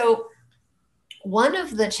panel. So one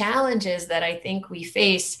of the challenges that I think we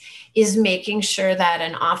face is making sure that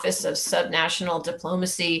an office of subnational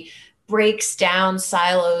diplomacy breaks down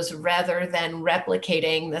silos rather than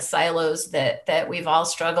replicating the silos that we've all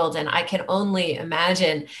struggled. And I can only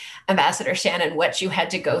imagine, Ambassador Shannon, what you had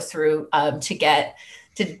to go through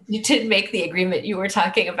to make the agreement you were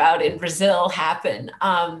talking about in Brazil happen.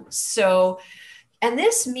 And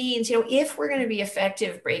this means, if we're going to be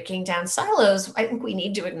effective breaking down silos, I think we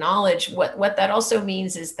need to acknowledge what that also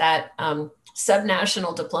means is that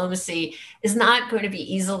subnational diplomacy is not going to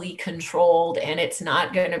be easily controlled, and it's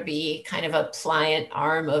not going to be kind of a pliant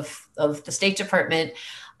arm of the State Department.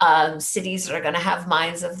 Cities are going to have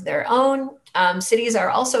minds of their own. Cities are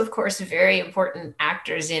also, of course, very important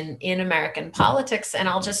actors in American politics. And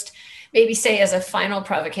I'll just maybe say as a final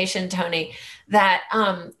provocation, Tony, that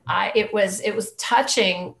it was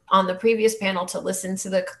touching on the previous panel to listen to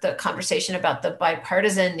the conversation about the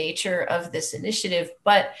bipartisan nature of this initiative.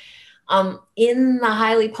 But in the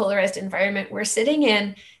highly polarized environment we're sitting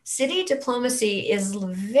in, city diplomacy is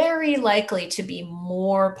very likely to be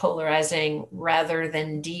more polarizing rather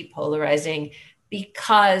than depolarizing,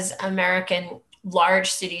 because American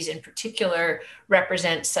large cities in particular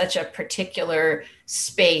represent such a particular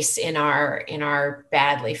space in our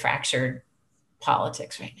badly fractured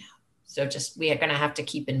politics right now. So we are going to have to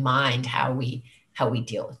keep in mind how we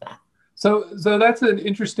deal with that. So that's an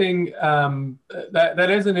interesting that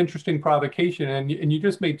is an interesting provocation, and you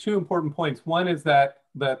just made two important points. One is that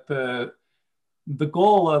the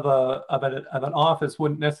goal of an office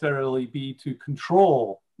wouldn't necessarily be to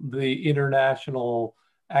control the international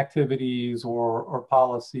activities or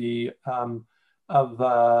policy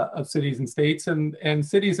of cities and states, and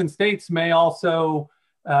cities and states may also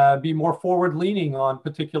be more forward-leaning on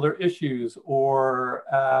particular issues, or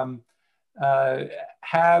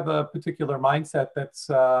have a particular mindset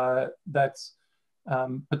that's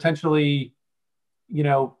potentially,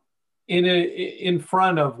 in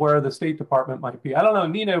front of where the State Department might be. I don't know,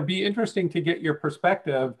 Nina, it'd be interesting to get your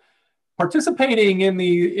perspective. participating in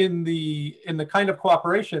the kind of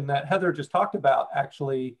cooperation that Heather just talked about,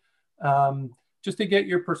 actually, just to get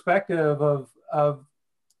your perspective of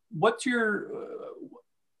what's your,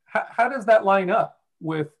 how does that line up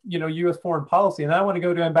with, you know, U.S. foreign policy? And I want to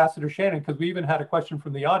go to Ambassador Shannon, because we even had a question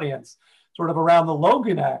from the audience sort of around the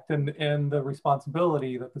Logan Act and the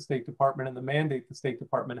responsibility that the State Department and the mandate the State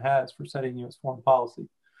Department has for setting U.S. foreign policy.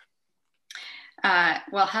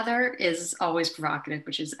 Well, Heather is always provocative,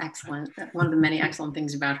 which is excellent. One of the many excellent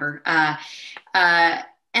things about her.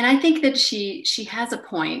 And I think that she has a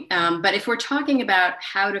point. But if we're talking about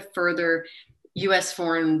how to further U.S.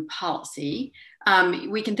 foreign policy,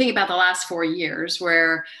 we can think about the last 4 years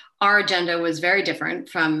where our agenda was very different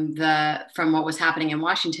from what was happening in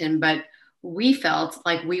Washington, but we felt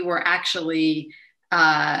like we were actually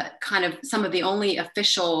kind of some of the only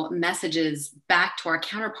official messages back to our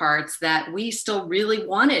counterparts that we still really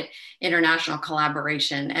wanted international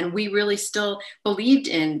collaboration, and we really still believed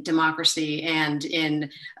in democracy and in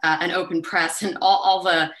an open press, and all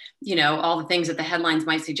the, you know, all the things that the headlines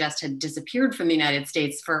might suggest had disappeared from the United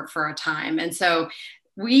States for a time. And so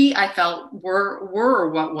I felt were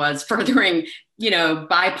what was furthering, you know,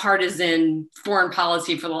 bipartisan foreign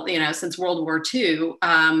policy for, you know, since World War II,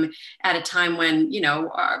 at a time when, you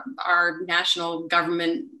know, our national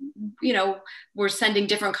government, you know, were sending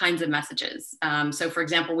different kinds of messages. So, for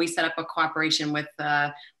example, we set up a cooperation with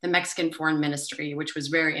the Mexican Foreign Ministry, which was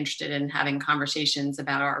very interested in having conversations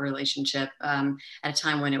about our relationship at a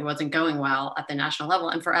time when it wasn't going well at the national level.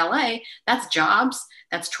 And for LA, that's jobs,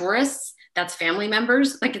 that's tourists, that's family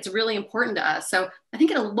members. Like, it's really important to us. So I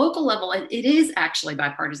think at a local level, it is actually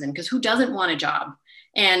bipartisan, because who doesn't want a job,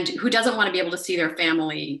 and who doesn't want to be able to see their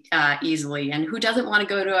family easily, and who doesn't want to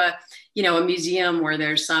go to a museum where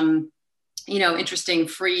there's some, you know, interesting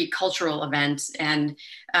free cultural event, and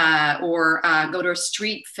or go to a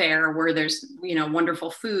street fair where there's, you know, wonderful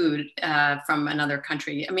food from another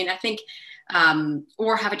country. I mean, I think,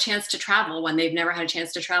 or have a chance to travel when they've never had a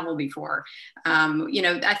chance to travel before. You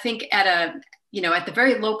know, I think at the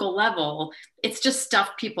very local level, it's just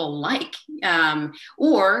stuff people like,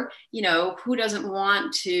 or, you know, who doesn't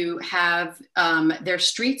want to have their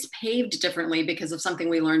streets paved differently because of something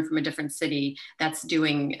we learned from a different city that's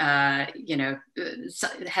doing, you know,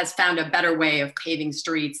 has found a better way of paving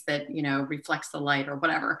streets that, you know, reflects the light or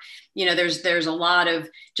whatever. You know, there's a lot of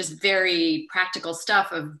just very practical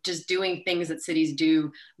stuff of just doing things that cities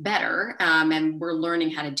do better. And we're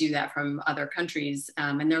learning how to do that from other countries,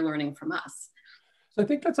 and they're learning from us. So I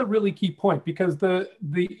think that's a really key point, because the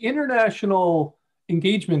international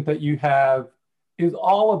engagement that you have is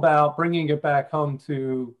all about bringing it back home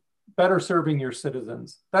to better serving your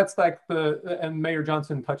citizens. That's like and Mayor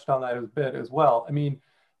Johnson touched on that a bit as well. I mean,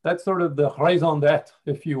 that's sort of the raison d'etre,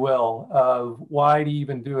 if you will, of why to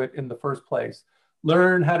even do it in the first place.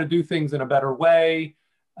 Learn how to do things in a better way,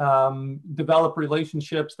 develop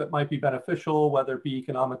relationships that might be beneficial, whether it be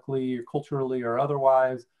economically or culturally or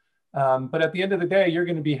otherwise. But at the end of the day, you're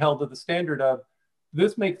going to be held to the standard of,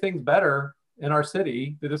 this make things better in our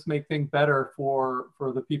city? Did this make things better for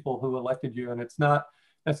the people who elected you? And it's not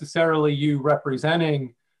necessarily you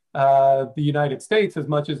representing the United States as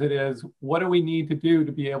much as it is, what do we need to do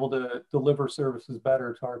to be able to deliver services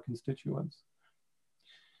better to our constituents?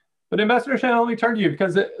 But Ambassador Shannon, let me turn to you,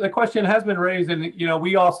 because the question has been raised, and you know,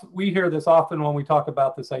 we hear this often when we talk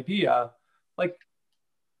about this idea, like,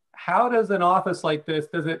 how does an office like this,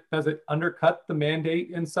 does it undercut the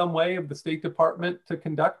mandate in some way of the State Department to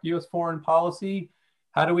conduct U.S. foreign policy?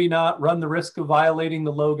 How do we not run the risk of violating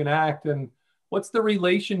the Logan Act? And what's the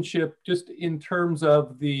relationship just in terms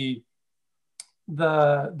of the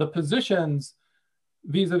positions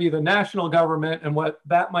vis-a-vis the national government and what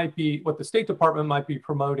that might be, what the State Department might be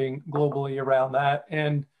promoting globally around that,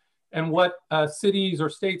 and what cities or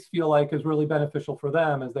states feel like is really beneficial for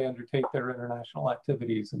them as they undertake their international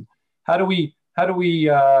activities? And how do we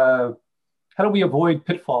avoid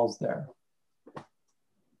pitfalls there?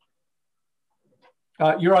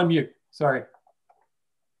 You're on mute. Sorry.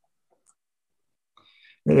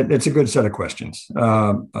 It's a good set of questions.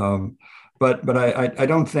 But I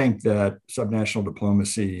don't think that subnational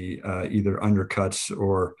diplomacy either undercuts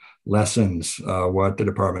or lessens what the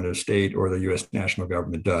Department of State or the U.S. national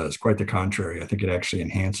government does. Quite the contrary. I think it actually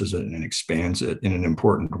enhances it and expands it in an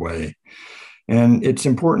important way. And it's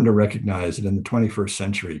important to recognize that in the 21st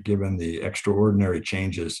century, given the extraordinary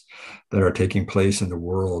changes that are taking place in the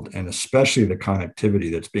world, and especially the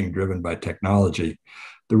connectivity that's being driven by technology,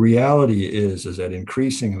 the reality is that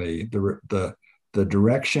increasingly the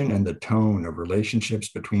direction and the tone of relationships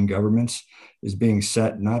between governments is being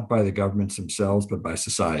set not by the governments themselves, but by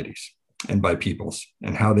societies. and by peoples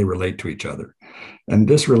and how they relate to each other. And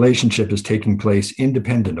this relationship is taking place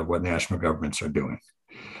independent of what national governments are doing.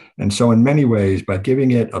 And so in many ways, by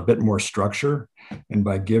giving it a bit more structure and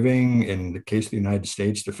by giving, in the case of the United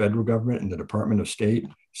States, the federal government and the Department of State,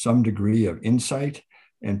 some degree of insight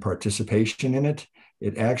and participation in it,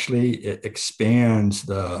 it actually expands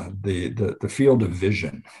the field of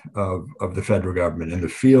vision of the federal government and the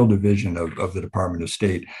field of vision of the Department of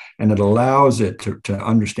State. And it allows it to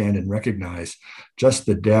understand and recognize just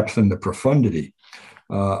the depth and the profundity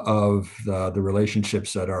of the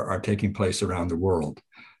relationships that are taking place around the world.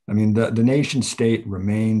 I mean, the nation state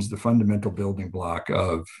remains the fundamental building block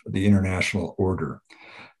of the international order.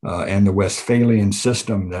 And the Westphalian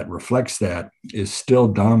system that reflects that is still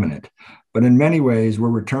dominant. But in many ways, we're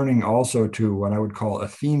returning also to what I would call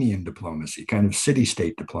Athenian diplomacy, kind of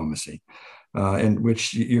city-state diplomacy, in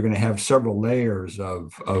which you're going to have several layers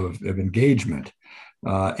of engagement.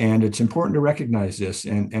 And it's important to recognize this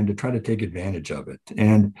and to try to take advantage of it.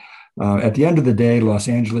 And at the end of the day, Los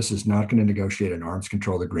Angeles is not going to negotiate an arms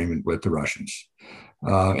control agreement with the Russians.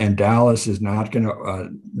 And Dallas is not going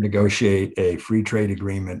to negotiate a free trade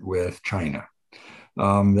agreement with China.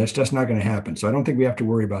 That's just not going to happen. So I don't think we have to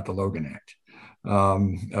worry about the Logan Act.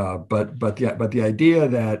 But the idea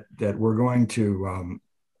that we're going to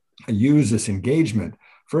use this engagement,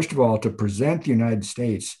 first of all, to present the United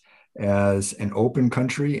States as an open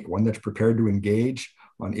country, one that's prepared to engage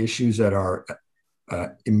on issues that are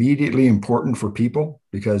immediately important for people,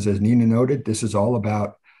 because as Nina noted, this is all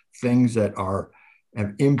about things that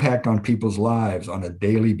have impact on people's lives on a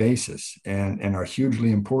daily basis and are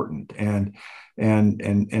hugely important. And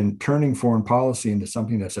turning foreign policy into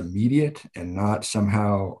something that's immediate and not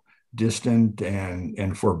somehow distant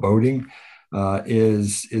and foreboding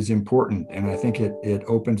is important. And I think it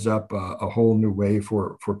opens up a whole new way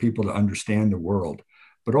for people to understand the world.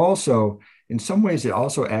 But also, in some ways, it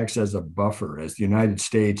also acts as a buffer, as the United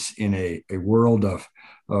States in a world of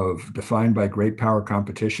defined by great power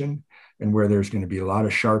competition, and where there's going to be a lot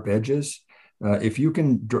of sharp edges. If you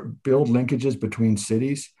can build linkages between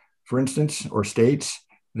cities, for instance, or states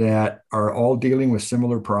that are all dealing with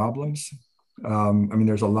similar problems. I mean,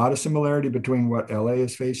 there's a lot of similarity between what LA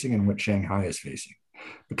is facing and what Shanghai is facing,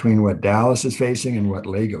 between what Dallas is facing and what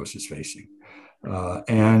Lagos is facing.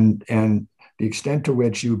 And the extent to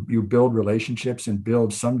which you build relationships and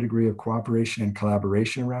build some degree of cooperation and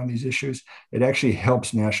collaboration around these issues, it actually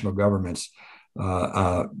helps national governments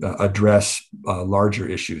address larger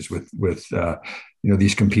issues with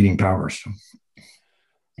these competing powers.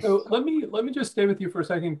 So let me just stay with you for a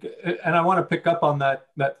second, and I want to pick up on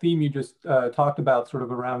that theme you just talked about, sort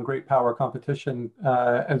of around great power competition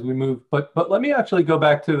as we move. But let me actually go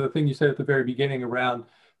back to the thing you said at the very beginning around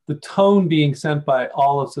the tone being sent by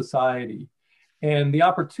all of society, and the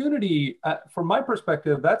opportunity. From my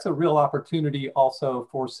perspective, that's a real opportunity also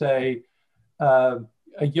for, say,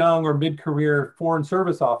 a young or mid-career foreign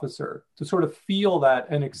service officer to sort of feel that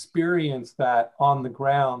and experience that on the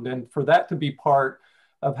ground, and for that to be part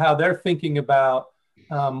of how they're thinking about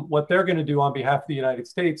what they're going to do on behalf of the United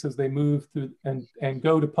States as they move through and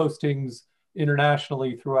go to postings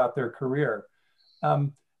internationally throughout their career.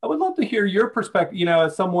 I would love to hear your perspective,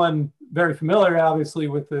 as someone very familiar, obviously,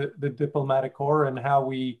 with the diplomatic corps and how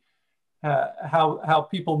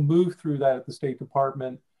people move through that at the State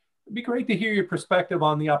Department. It'd be great to hear your perspective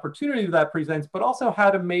on the opportunity that presents, but also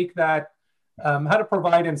how to make that, how to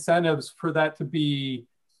provide incentives for that to be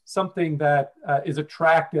something that is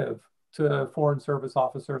attractive to foreign service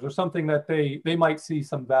officers, or something that they might see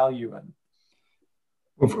some value in.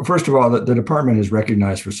 Well, first of all, the department has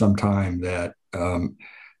recognized for some time that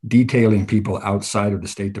detailing people outside of the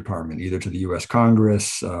State Department, either to the US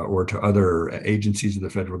Congress or to other agencies of the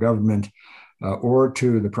federal government or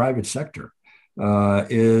to the private sector,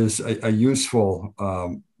 is a useful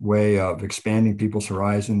way of expanding people's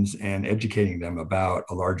horizons and educating them about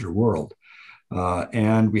a larger world.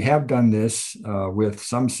 And we have done this with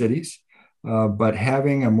some cities, but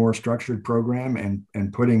having a more structured program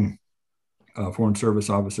and putting foreign service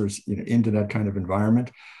officers into that kind of environment,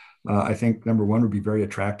 I think, number one, would be very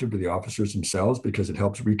attractive to the officers themselves, because it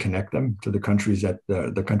helps reconnect them to the countries that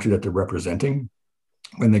the country that they're representing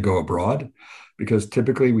when they go abroad. Because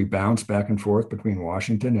typically we bounce back and forth between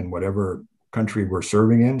Washington and whatever country we're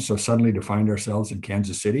serving in. So suddenly to find ourselves in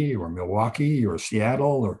Kansas City or Milwaukee or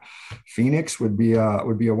Seattle or Phoenix would be a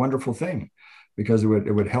wonderful thing, because it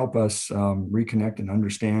would help us reconnect and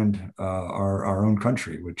understand our own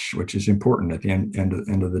country, which is important at the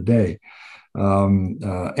end of the day.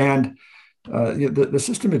 The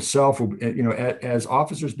system itself will, as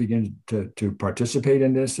officers begin to participate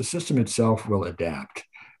in this, the system itself will adapt.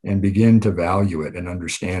 and begin to value it and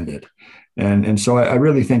understand it. And so I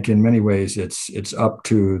really think in many ways it's up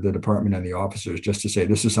to the department and the officers just to say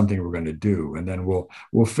this is something we're going to do, and then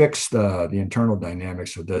we'll fix the internal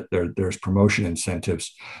dynamics so that there's promotion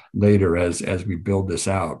incentives later as we build this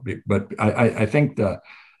out. But I think the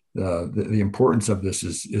importance of this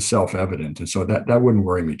is self-evident, and so that wouldn't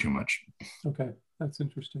worry me too much. Okay, that's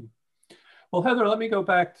interesting. Well, Heather, let me go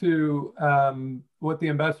back to what the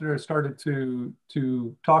ambassador started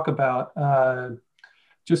to talk about,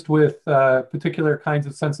 just with particular kinds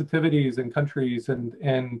of sensitivities in countries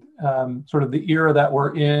and sort of the era that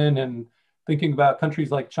we're in, and thinking about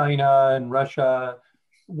countries like China and Russia.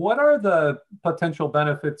 What are the potential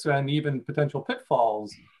benefits and even potential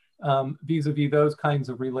pitfalls vis-a-vis those kinds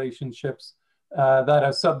of relationships that a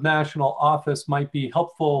subnational office might be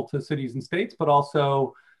helpful to cities and states, but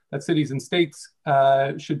also that cities and states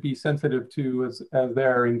should be sensitive to as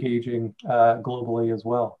they're engaging globally as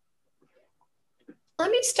well? Let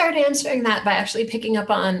me start answering that by actually picking up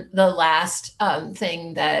on the last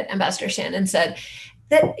thing that Ambassador Shannon said.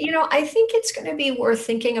 That, I think it's going to be worth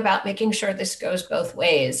thinking about making sure this goes both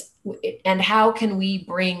ways. And how can we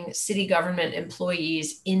bring city government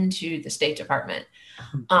employees into the State Department,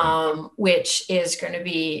 which is going to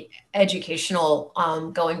be educational,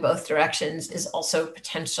 going both directions, is also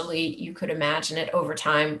potentially, you could imagine it over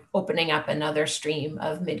time, opening up another stream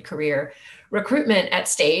of mid-career recruitment at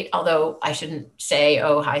state, although I shouldn't say,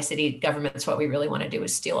 oh, hi, city governments, what we really want to do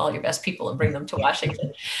is steal all your best people and bring them to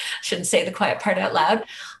Washington. Shouldn't say the quiet part out loud.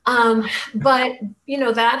 But,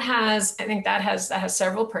 I think that has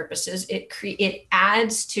several purposes. It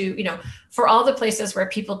adds to, for all the places where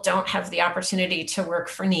people don't have the opportunity to work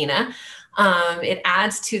for Nina, it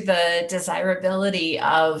adds to the desirability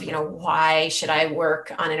of, why should I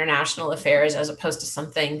work on international affairs as opposed to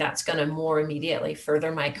something that's going to more immediately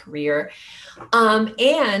further my career.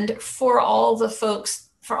 And for all the folks,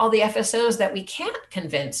 for all the FSOs that we can't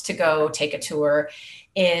convince to go take a tour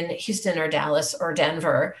in Houston or Dallas or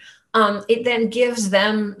Denver, it then gives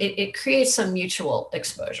them, it creates some mutual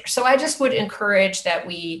exposure. So I just would encourage that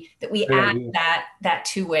we add that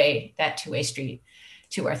two-way street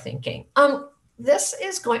to our thinking. This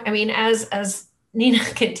is going, as Nina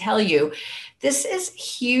can tell you, this is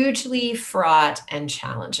hugely fraught and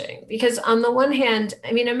challenging because on the one hand,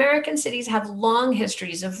 American cities have long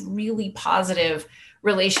histories of really positive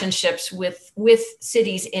relationships with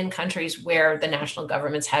cities in countries where the national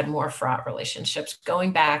governments had more fraught relationships,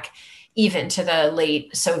 going back even to the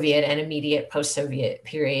late Soviet and immediate post-Soviet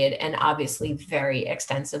period, and obviously very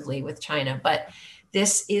extensively with China. But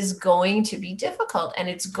this is going to be difficult, and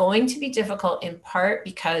it's going to be difficult in part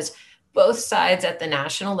because both sides at the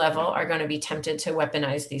national level are going to be tempted to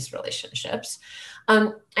weaponize these relationships.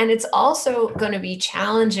 And it's also going to be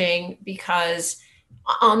challenging because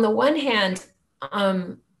on the one hand,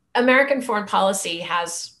 American foreign policy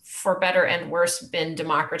has, for better and worse, been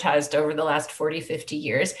democratized over the last 40, 50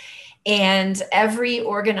 years. And every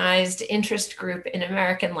organized interest group in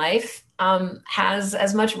American life has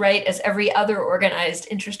as much right as every other organized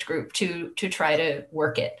interest group to try to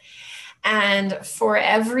work it. And for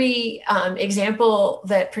every example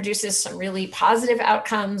that produces some really positive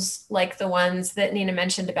outcomes, like the ones that Nina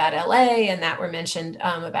mentioned about LA and that were mentioned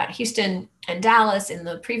about Houston and Dallas in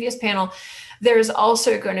the previous panel, there's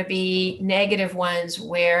also going to be negative ones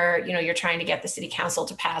where, you're trying to get the city council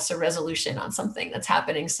to pass a resolution on something that's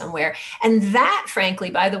happening somewhere. And that,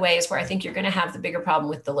 frankly, by the way, is where I think you're going to have the bigger problem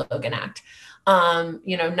with the Logan Act.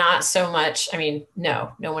 Not so much,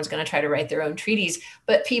 no one's going to try to write their own treaties,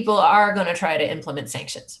 but people are going to try to implement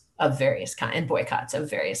sanctions of various kinds and boycotts of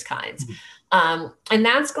various kinds. And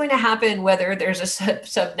that's going to happen whether there's a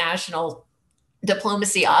subnational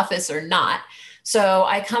diplomacy office or not. So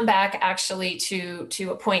I come back actually to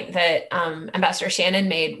a point that Ambassador Shannon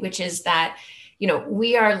made, which is that,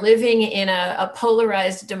 we are living in a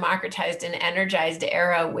polarized, democratized, and energized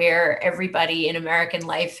era where everybody in American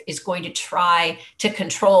life is going to try to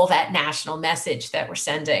control that national message that we're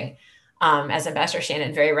sending, as Ambassador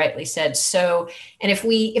Shannon very rightly said. So, and if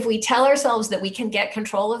we tell ourselves that we can get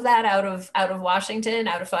control of that out of Washington,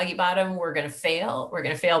 out of Foggy Bottom, we're going to fail. We're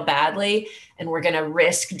going to fail badly, and we're going to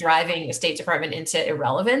risk driving the State Department into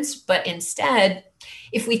irrelevance. But instead,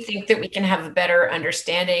 if we think that we can have a better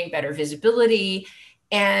understanding, better visibility,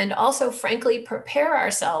 and also, frankly, prepare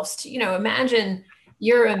ourselves to, imagine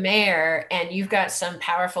you're a mayor and you've got some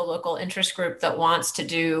powerful local interest group that wants to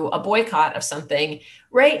do a boycott of something.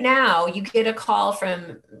 Right now, you get a call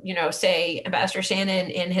from, say, Ambassador Shannon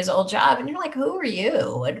in his old job, and you're like, who are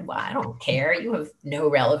you? And I don't care. You have no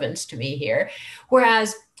relevance to me here.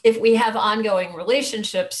 Whereas if we have ongoing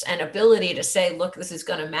relationships and ability to say, look, this is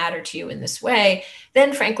going to matter to you in this way,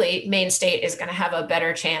 then frankly, Maine State is going to have a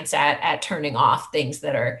better chance at turning off things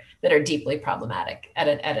that are deeply problematic at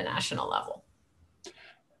a national level.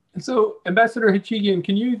 So, Ambassador Hichigian,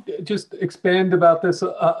 can you just expand about this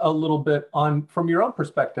a little bit from your own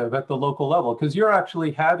perspective at the local level? Because you're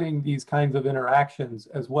actually having these kinds of interactions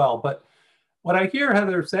as well. But what I hear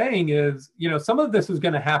Heather saying is, some of this is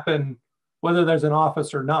going to happen whether there's an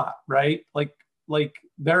office or not, right? Like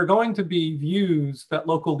there are going to be views that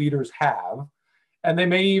local leaders have, and they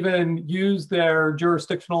may even use their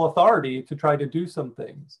jurisdictional authority to try to do some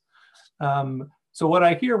things. So what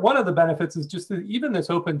I hear, one of the benefits is just that even this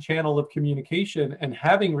open channel of communication and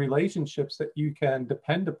having relationships that you can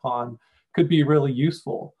depend upon could be really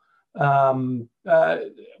useful. What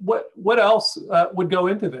else would go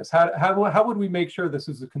into this? How would we make sure this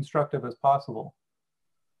is as constructive as possible?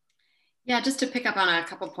 Yeah, just to pick up on a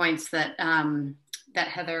couple points that that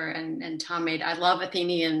Heather and Tom made. I love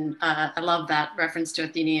Athenian. I love that reference to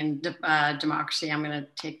Athenian democracy. I'm going to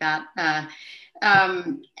take that.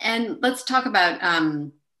 And let's talk about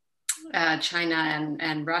China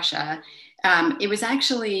and Russia. It was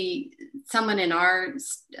actually someone in our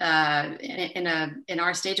in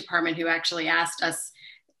our State Department who actually asked us,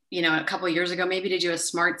 a couple of years ago, maybe to do a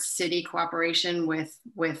smart city cooperation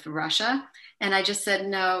with Russia. And I just said,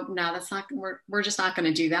 no, that's not, we're just not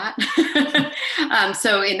going to do that.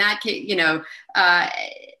 So in that case,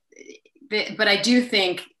 but I do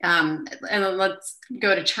think, and let's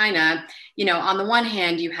go to China, on the one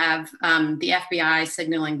hand, you have the FBI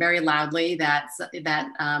signaling very loudly that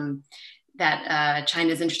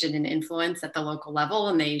China is interested in influence at the local level,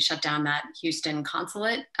 and they shut down that Houston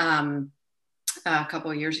consulate a couple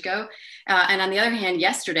of years ago. And on the other hand,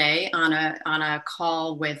 yesterday on a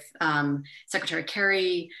call with Secretary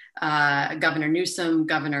Kerry, Governor Newsom,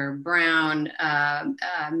 Governor Brown,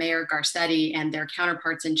 Mayor Garcetti, and their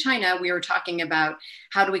counterparts in China, we were talking about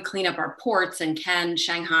how do we clean up our ports, and can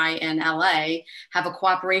Shanghai and LA have a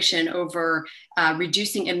cooperation over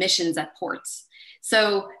reducing emissions at ports.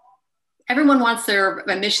 So everyone wants their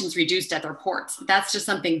emissions reduced at their ports. That's just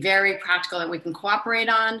something very practical that we can cooperate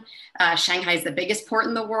on. Shanghai is the biggest port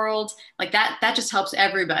in the world. Like that just helps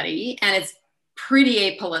everybody, and it's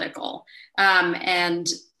pretty apolitical.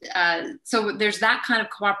 So there's that kind of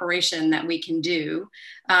cooperation that we can do,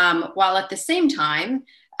 while at the same time,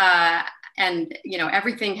 and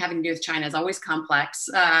everything having to do with China is always complex.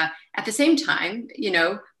 At the same time,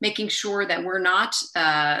 making sure that we're not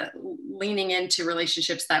leaning into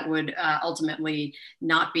relationships that would ultimately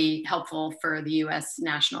not be helpful for the U.S.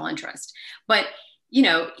 national interest. But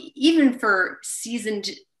even for seasoned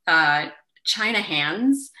China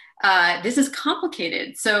hands, this is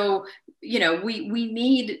complicated. So we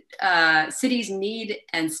need, cities need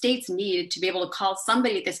and states need to be able to call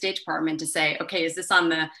somebody at the State Department to say, okay, is this on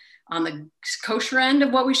the kosher end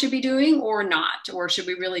of what we should be doing or not? Or should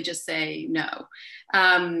we really just say no?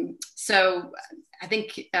 So I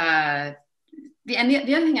think, the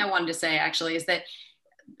other thing I wanted to say actually is that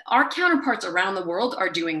our counterparts around the world are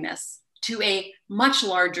doing this to a much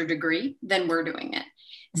larger degree than we're doing it.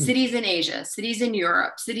 Mm-hmm. Cities in Asia, cities in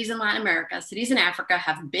Europe, cities in Latin America, cities in Africa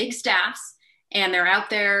have big staffs, and they're out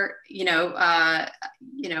there,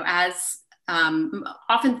 as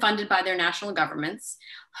often funded by their national governments,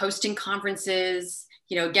 hosting conferences,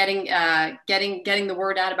 getting the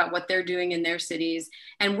word out about what they're doing in their cities,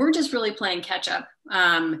 and we're just really playing catch up.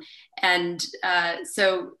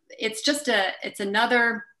 So it's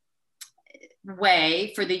another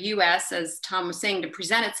way for the U.S., as Tom was saying, to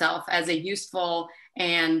present itself as a useful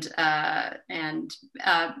and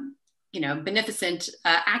beneficent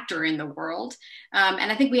actor in the world.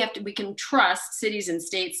 And I think we can trust cities and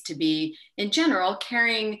states to be, in general,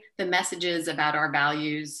 carrying the messages about our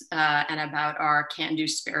values and about our can-do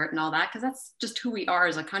spirit and all that, because that's just who we are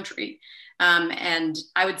as a country. And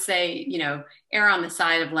I would say, err on the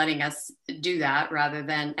side of letting us do that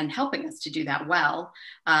and helping us to do that well,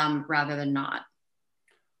 rather than not.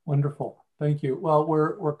 Wonderful. Thank you. Well,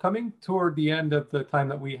 we're coming toward the end of the time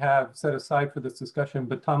that we have set aside for this discussion,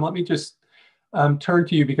 but Tom, let me just turn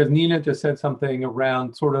to you, because Nina just said something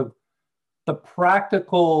around sort of the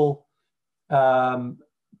practical,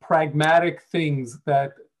 pragmatic things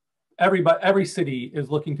that every city is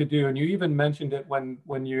looking to do. And you even mentioned it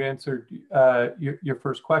when you answered your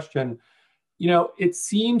first question. It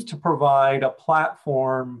seems to provide a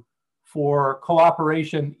platform for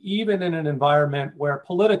cooperation, even in an environment where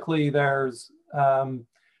politically there's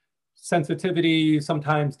sensitivity,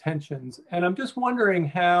 sometimes tensions. And I'm just wondering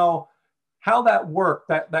how that work,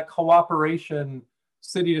 that cooperation,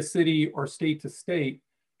 city to city or state to state,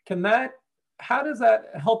 how does that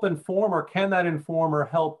help inform, or can that inform or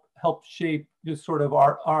help shape just sort of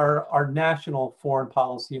our national foreign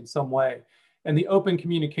policy in some way? And the open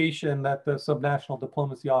communication that the Subnational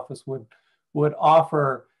Diplomacy Office would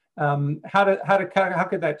offer, how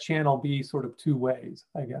could that channel be sort of two ways,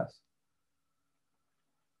 I guess?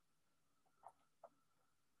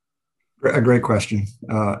 A great question.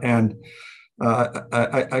 I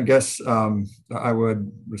guess I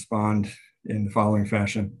would respond in the following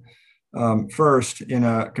fashion. First, in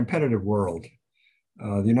a competitive world,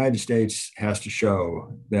 the United States has to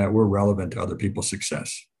show that we're relevant to other people's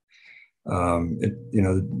success. The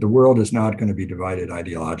world is not going to be divided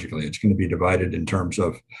ideologically. It's going to be divided in terms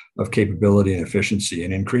of capability and efficiency,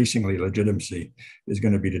 and increasingly legitimacy is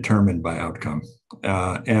going to be determined by outcome.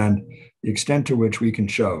 And the extent to which we can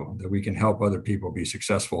show that we can help other people be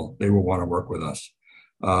successful, they will want to work with us.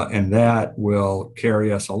 And that will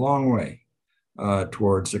carry us a long way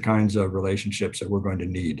towards the kinds of relationships that we're going to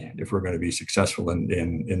need if we're going to be successful in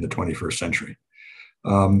the 21st century.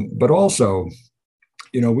 But also,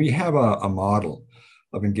 we have a model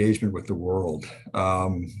of engagement with the world,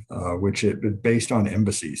 which is based on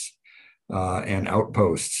embassies and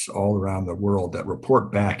outposts all around the world that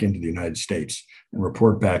report back into the United States and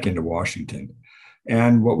report back into Washington.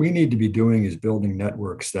 And what we need to be doing is building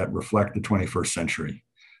networks that reflect the 21st century.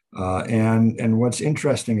 And what's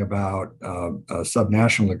interesting about a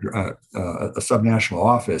subnational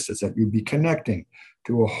office is that you'd be connecting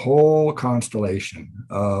to a whole constellation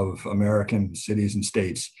of American cities and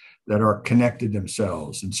states that are connected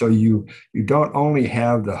themselves. And so you don't only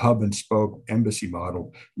have the hub and spoke embassy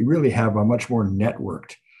model, you really have a much more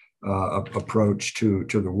networked approach to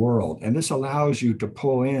the world. And this allows you to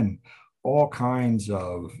pull in all kinds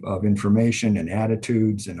of information and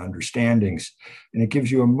attitudes and understandings. And it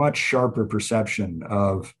gives you a much sharper perception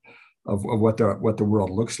of what the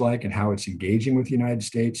world looks like and how it's engaging with the United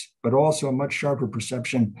States, but also a much sharper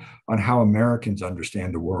perception on how Americans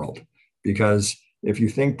understand the world. Because if you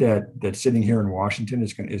think that sitting here in Washington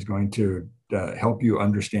is going to help you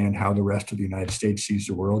understand how the rest of the United States sees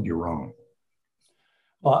the world, you're wrong.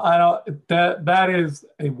 Well, that is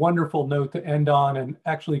a wonderful note to end on, and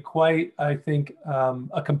actually quite, I think,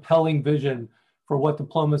 a compelling vision for what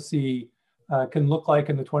diplomacy can look like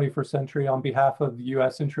in the 21st century on behalf of the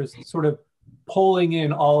U.S. interests, sort of pulling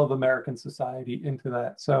in all of American society into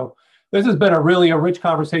that. So this has been a rich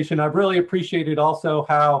conversation. I've really appreciated also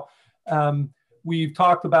how we've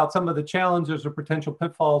talked about some of the challenges or potential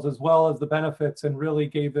pitfalls as well as the benefits, and really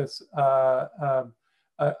gave this a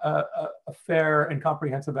fair and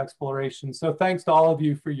comprehensive exploration. So thanks to all of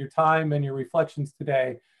you for your time and your reflections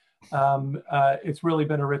today. It's really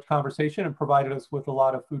been a rich conversation and provided us with a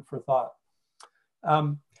lot of food for thought.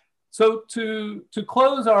 So to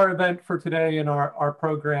close our event for today in our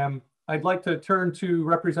program, I'd like to turn to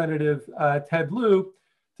Representative Ted Lieu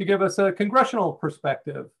to give us a congressional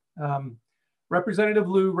perspective. Representative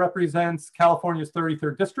Lieu represents California's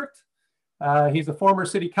 33rd District. He's a former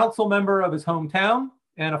city council member of his hometown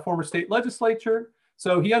and a former state legislature.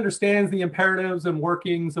 So he understands the imperatives and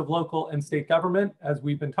workings of local and state government, as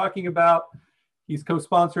we've been talking about. He's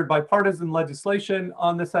co-sponsored bipartisan legislation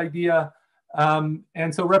on this idea.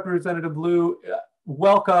 And so Representative Lieu,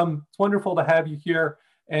 welcome. It's wonderful to have you here,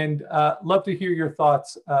 and love to hear your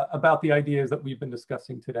thoughts about the ideas that we've been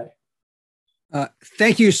discussing today.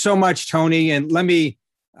 Thank you so much, Tony. And let me,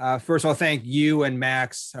 first of all, thank you and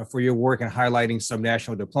Max for your work in highlighting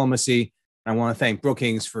subnational diplomacy. I want to thank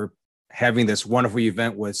Brookings for having this wonderful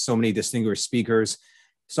event with so many distinguished speakers.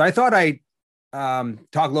 So I thought I'd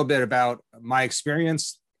talk a little bit about my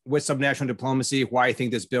experience with subnational diplomacy, why I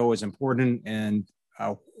think this bill is important, and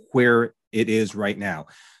where it is right now.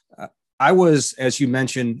 I was, as you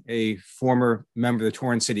mentioned, a former member of the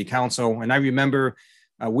Torrance City Council, and I remember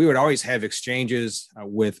we would always have exchanges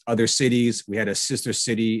with other cities. We had a sister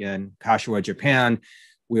city in Kashiwa, Japan.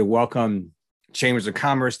 We would welcome chambers of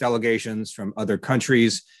commerce delegations from other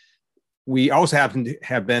countries. We also happen to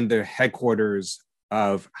have been the headquarters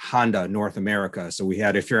of Honda North America. So we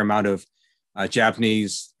had a fair amount of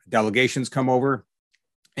Japanese delegations come over.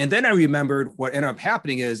 And then I remembered what ended up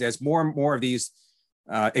happening is, as more and more of these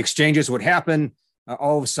exchanges would happen,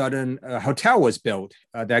 all of a sudden a hotel was built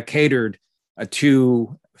that catered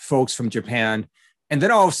to folks from Japan. And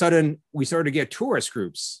then all of a sudden we started to get tourist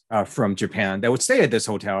groups from Japan that would stay at this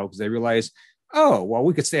hotel because they realized, oh, well,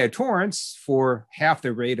 we could stay at Torrance for half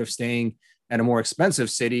the rate of staying at a more expensive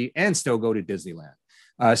city and still go to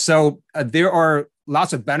Disneyland. So there are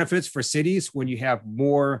lots of benefits for cities when you have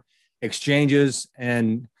more exchanges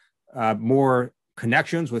and more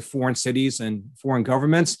connections with foreign cities and foreign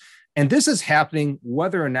governments. And this is happening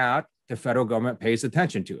whether or not the federal government pays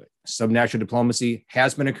attention to it. Subnational diplomacy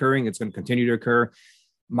has been occurring. It's going to continue to occur.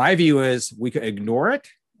 My view is we could ignore it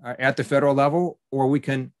at the federal level, or we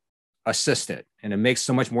can assist it. And it makes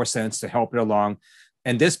so much more sense to help it along.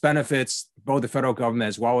 And this benefits both the federal government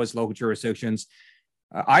as well as local jurisdictions.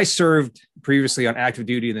 I served previously on active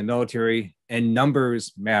duty in the military, and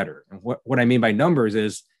numbers matter. And what I mean by numbers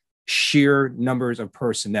is sheer numbers of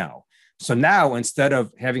personnel. So now, instead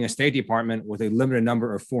of having a State Department with a limited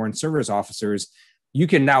number of foreign service officers, you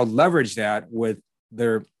can now leverage that with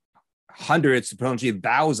their hundreds, potentially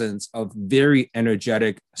thousands of very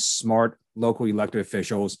energetic, smart local elected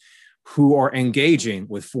officials who are engaging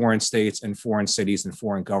with foreign states and foreign cities and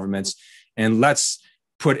foreign governments. And let's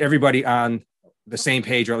put everybody on the same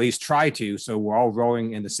page, or at least try to, so we're all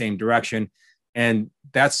rowing in the same direction. And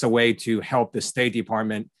that's a way to help the State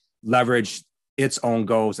Department leverage its own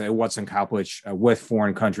goals and what's accomplished with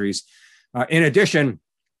foreign countries. In addition,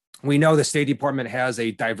 we know the State Department has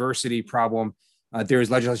a diversity problem. There is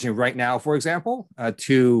legislation right now, for example,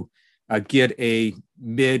 to get a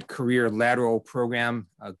mid-career lateral program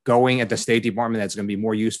going at the State Department that's going to be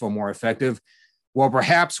more useful, more effective. Well,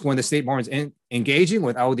 perhaps when the State Department is engaging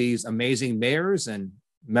with all these amazing mayors and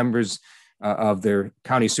members of their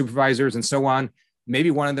county supervisors and so on, maybe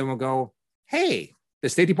one of them will go, hey, the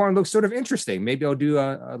State Department looks sort of interesting. Maybe I'll do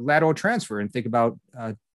a lateral transfer and think about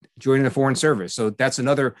joining the Foreign Service. So that's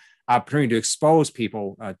another opportunity to expose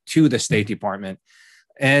people to the State Department.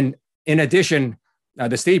 And in addition,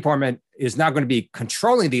 the State Department is not going to be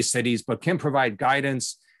controlling these cities, but can provide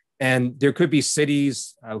guidance. And there could be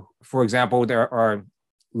cities, for example, that are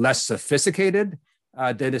less sophisticated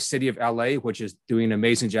than the city of LA, which is doing an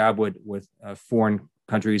amazing job with foreign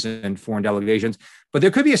countries and foreign delegations. But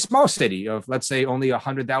there could be a small city of, let's say, only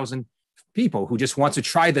 100,000 people who just wants to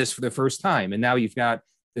try this for the first time. And now you've got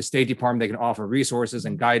the State Department that can offer resources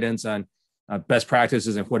and guidance on best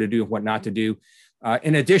practices and what to do and what not to do.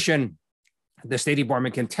 In addition, the State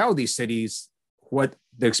Department can tell these cities what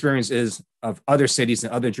the experience is of other cities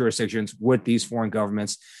and other jurisdictions with these foreign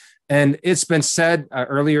governments. And it's been said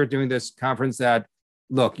earlier during this conference that,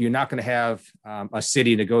 look, you're not going to have a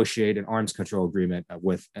city negotiate an arms control agreement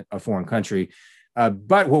with a foreign country.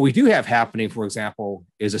 But what we do have happening, for example,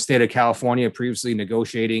 is the state of California previously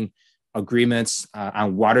negotiating agreements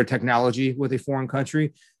on water technology with a foreign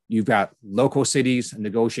country. You've got local cities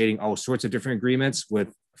negotiating all sorts of different agreements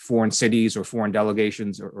with foreign cities or foreign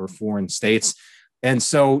delegations or foreign states. And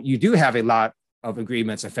so you do have a lot of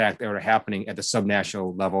agreements, in fact, that are happening at the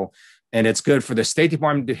subnational level. And it's good for the State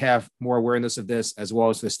Department to have more awareness of this, as well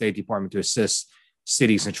as the State Department to assist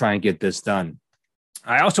cities and try and get this done.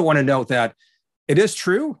 I also want to note that it is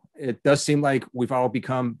true. It does seem like we've all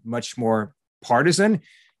become much more partisan.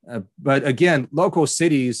 But again, local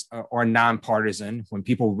cities are nonpartisan. When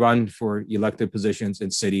people run for elected positions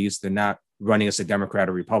in cities, they're not running as a Democrat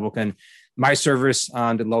or Republican. My service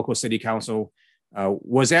on the local city council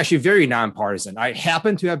was actually very nonpartisan. I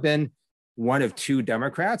happen to have been one of two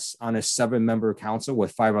Democrats on a 7-member council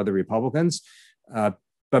with 5 other Republicans,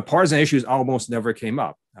 but partisan issues almost never came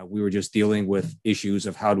up. We were just dealing with issues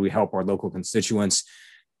of how do we help our local constituents.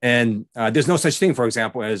 And there's no such thing, for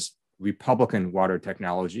example, as Republican water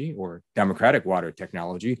technology or Democratic water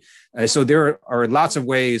technology. So there are lots of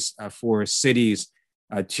ways for cities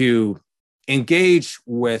to engage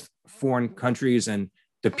with foreign countries and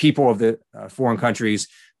the people of the foreign countries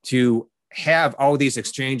to have all these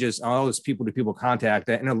exchanges, all this people-to-people contact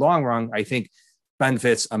that in the long run, I think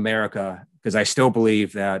benefits America, because I still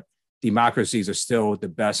believe that democracies are still the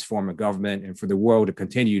best form of government, and for the world to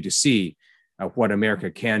continue to see what America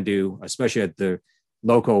can do, especially at the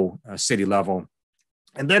local city level.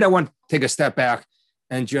 And then I want to take a step back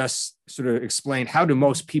and just sort of explain, how do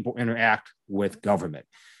most people interact with government?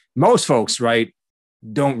 Most folks, right,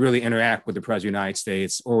 don't really interact with the President of the United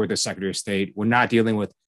States or with the Secretary of State. We're not dealing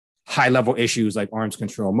with high-level issues like arms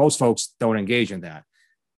control. Most folks don't engage in that.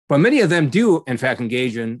 But many of them do, in fact,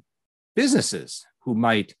 engage in businesses who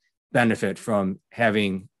might benefit from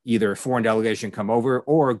having either a foreign delegation come over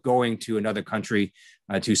or going to another country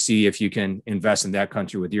to see if you can invest in that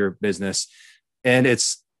country with your business. And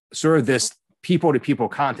it's sort of this people-to-people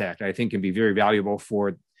contact, I think, can be very valuable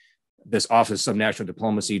for this Office of Subnational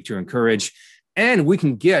Diplomacy to encourage. And we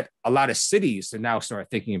can get a lot of cities to now start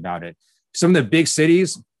thinking about it. Some of the big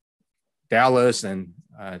cities, Dallas and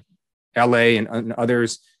LA and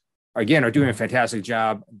others, again, are doing a fantastic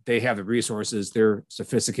job. They have the resources. They're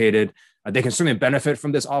sophisticated. They can certainly benefit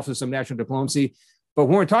from this Office of National Diplomacy. But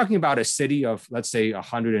when we're talking about a city of, let's say,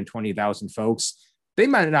 120,000 folks, they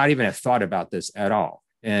might not even have thought about this at all.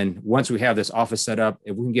 And once we have this office set up,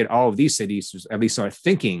 if we can get all of these cities to at least start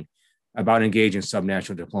thinking about engaging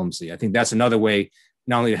subnational diplomacy, I think that's another way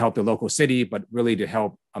not only to help the local city, but really to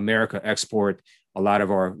help America export a lot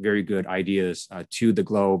of our very good ideas to the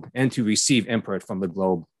globe and to receive input from the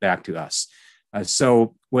globe back to us.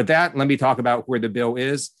 So with that, let me talk about where the bill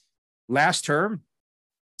is. Last term,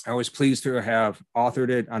 I was pleased to have authored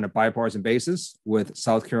it on a bipartisan basis with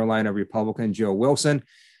South Carolina Republican Joe Wilson.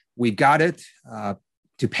 We got it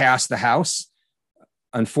to pass the House.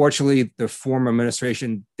 Unfortunately, the former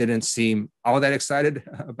administration didn't seem all that excited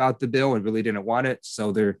about the bill and really didn't want it.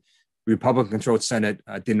 So the Republican-controlled Senate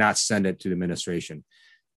did not send it to the administration.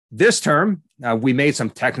 This term, we made some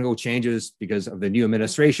technical changes because of the new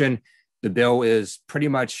administration. The bill is pretty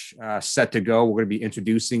much set to go. We're going to be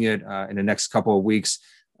introducing it in the next couple of weeks.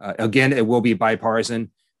 Again, it will be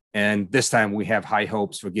bipartisan. And this time we have high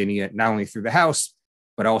hopes for getting it not only through the House,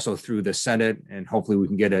 but also through the Senate. And hopefully we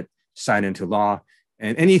can get it signed into law.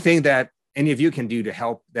 And anything that any of you can do to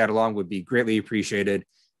help that along would be greatly appreciated.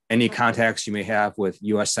 Any contacts you may have with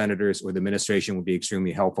U.S. senators or the administration would be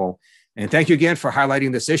extremely helpful. And thank you again for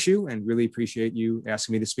highlighting this issue, and really appreciate you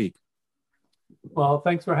asking me to speak. Well,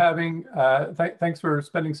 thanks for thanks for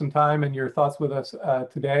spending some time and your thoughts with us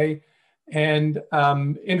today. And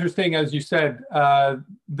interesting, as you said,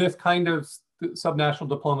 this kind of subnational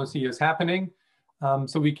diplomacy is happening.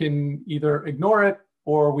 So we can either ignore it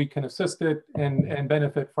or we can assist it and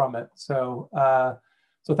benefit from it. So,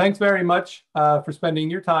 so thanks very much for spending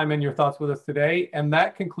your time and your thoughts with us today. And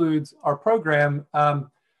that concludes our program.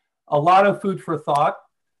 A lot of food for thought.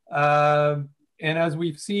 And as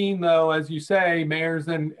we've seen, though, as you say, mayors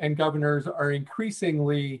and governors are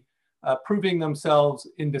increasingly proving themselves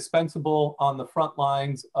indispensable on the front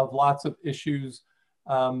lines of lots of issues.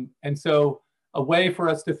 And so a way for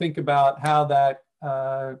us to think about how that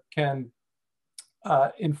can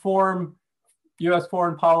inform U.S.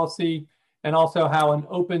 foreign policy, and also how an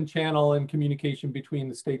open channel in communication between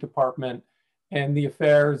the State Department and the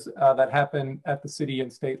affairs that happen at the city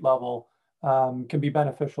and state level can be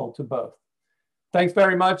beneficial to both. Thanks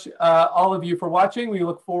very much, all of you, for watching. We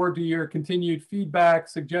look forward to your continued feedback,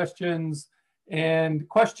 suggestions, and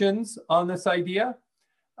questions on this idea.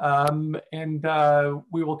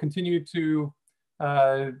 We will continue to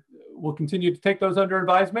take those under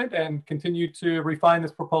advisement and continue to refine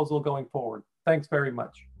this proposal going forward. Thanks very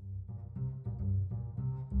much.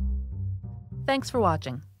 Thanks for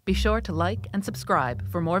watching. Be sure to like and subscribe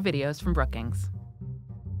for more videos from Brookings.